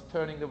 I was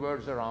turning the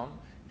words around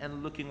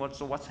and looking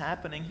what's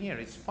happening here.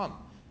 It's fun.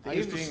 The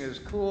evening is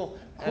cool.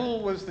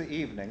 Cool was the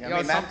evening. I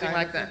mean, something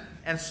like that.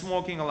 And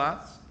smoking a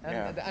lot.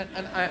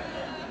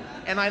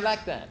 And I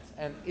like that.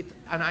 And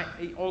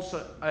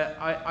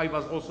I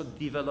was also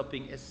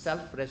developing a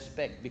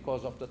self-respect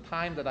because of the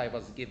time that I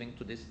was giving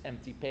to this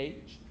empty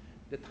page,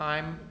 the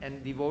time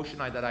and devotion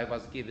that I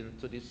was giving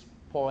to this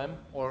poem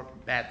or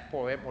bad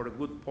poem or a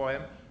good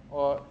poem,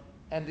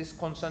 and this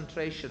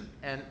concentration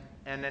and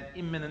an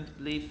imminent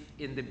belief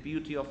in the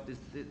beauty of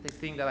the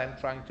thing that I'm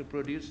trying to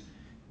produce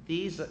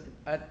these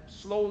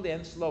slowly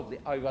and slowly,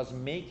 I was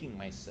making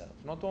myself,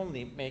 not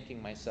only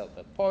making myself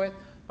a poet,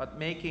 but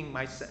making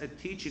myself,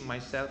 teaching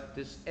myself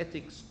this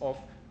ethics of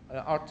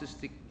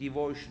artistic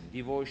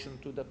devotion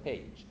to the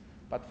page.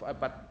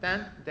 But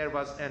then there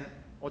was an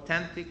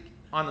authentic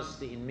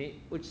honesty in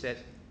me, which said,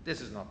 this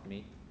is not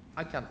me.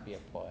 I can't be a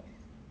poet.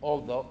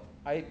 Although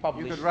I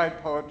published... You could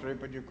write poetry,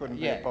 but you couldn't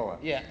be a poet.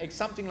 Yeah, it's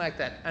something like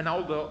that. And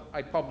although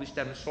I published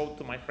and showed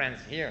to my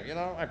friends here, you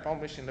know, I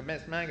published in the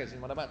best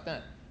magazine, what about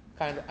that?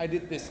 I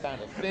did this kind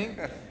of thing,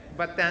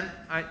 but then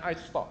I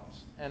stopped.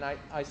 And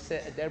I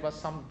said there was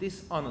some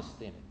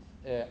dishonesty in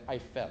it, I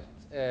felt.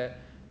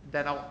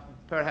 That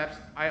perhaps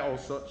I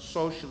also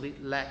socially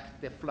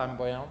lacked the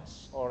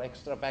flamboyance or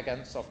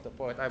extravagance of the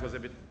poet. I was a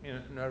bit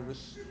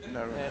nervous. And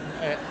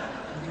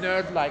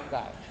nerd like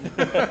that.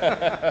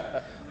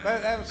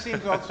 But that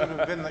seems also to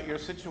have been that your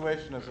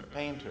situation as a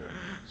painter.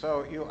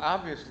 So you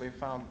obviously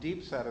found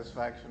deep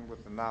satisfaction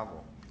with the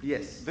novel.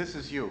 Yes. This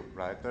is you,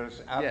 right?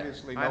 There's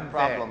obviously no I'm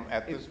problem there.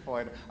 at this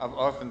point of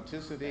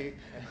authenticity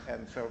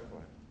and so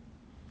forth.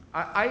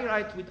 I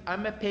write with,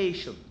 I'm a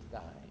patient guy.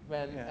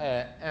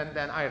 And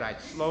then I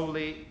write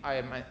slowly.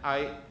 I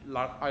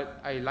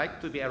like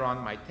to be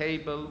around my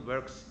table,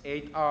 works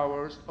 8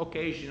 hours,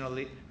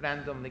 occasionally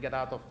randomly get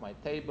out of my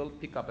table,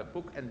 pick up a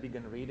book and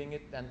begin reading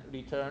it, and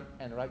return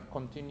and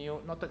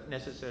continue, not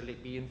necessarily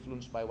be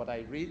influenced by what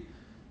I read.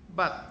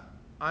 But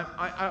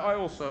I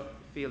also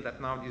feel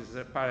that now this is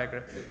a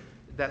paragraph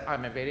that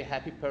I'm a very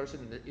happy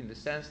person in the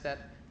sense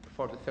that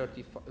for the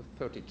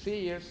 33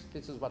 years,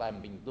 this is what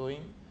I've been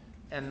doing.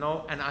 And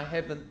I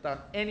haven't done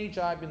any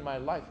job in my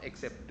life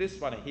except this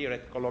one here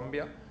at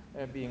Columbia,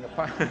 being a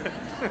pilot.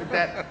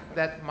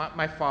 that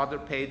my father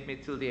paid me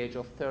till the age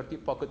of 30,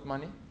 pocket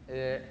money.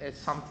 It's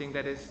something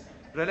that is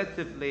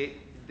relatively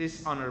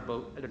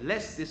dishonorable,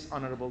 less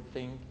dishonorable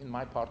thing in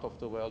my part of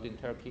the world, in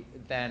Turkey,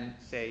 than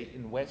say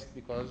in West,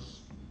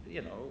 because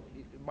you know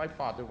my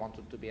father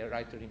wanted to be a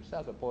writer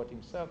himself, a poet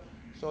himself.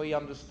 So he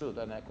understood,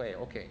 and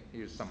okay,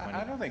 here's some money.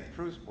 I don't think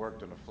Proust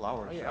worked in a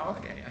flower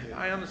shop. Yeah, okay,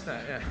 I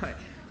understand. Yeah.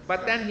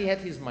 But then he had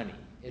his money.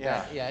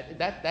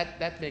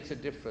 That makes a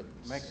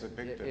difference. Makes a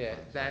big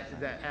difference.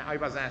 I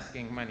was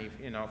asking money,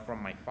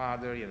 from my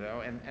father,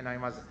 and I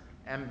was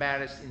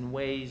embarrassed in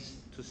ways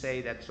to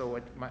say that. So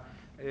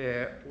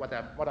what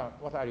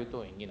are you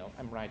doing?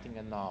 I'm writing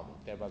a novel.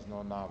 There was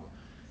no novel.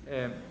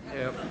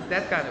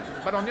 That kind of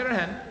thing. But on the other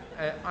hand,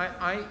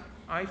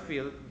 I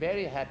feel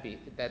very happy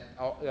that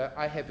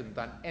I haven't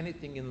done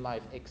anything in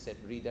life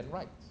except read and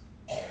write.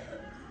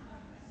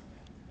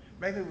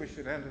 Maybe we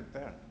should end it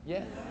there.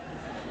 Yeah.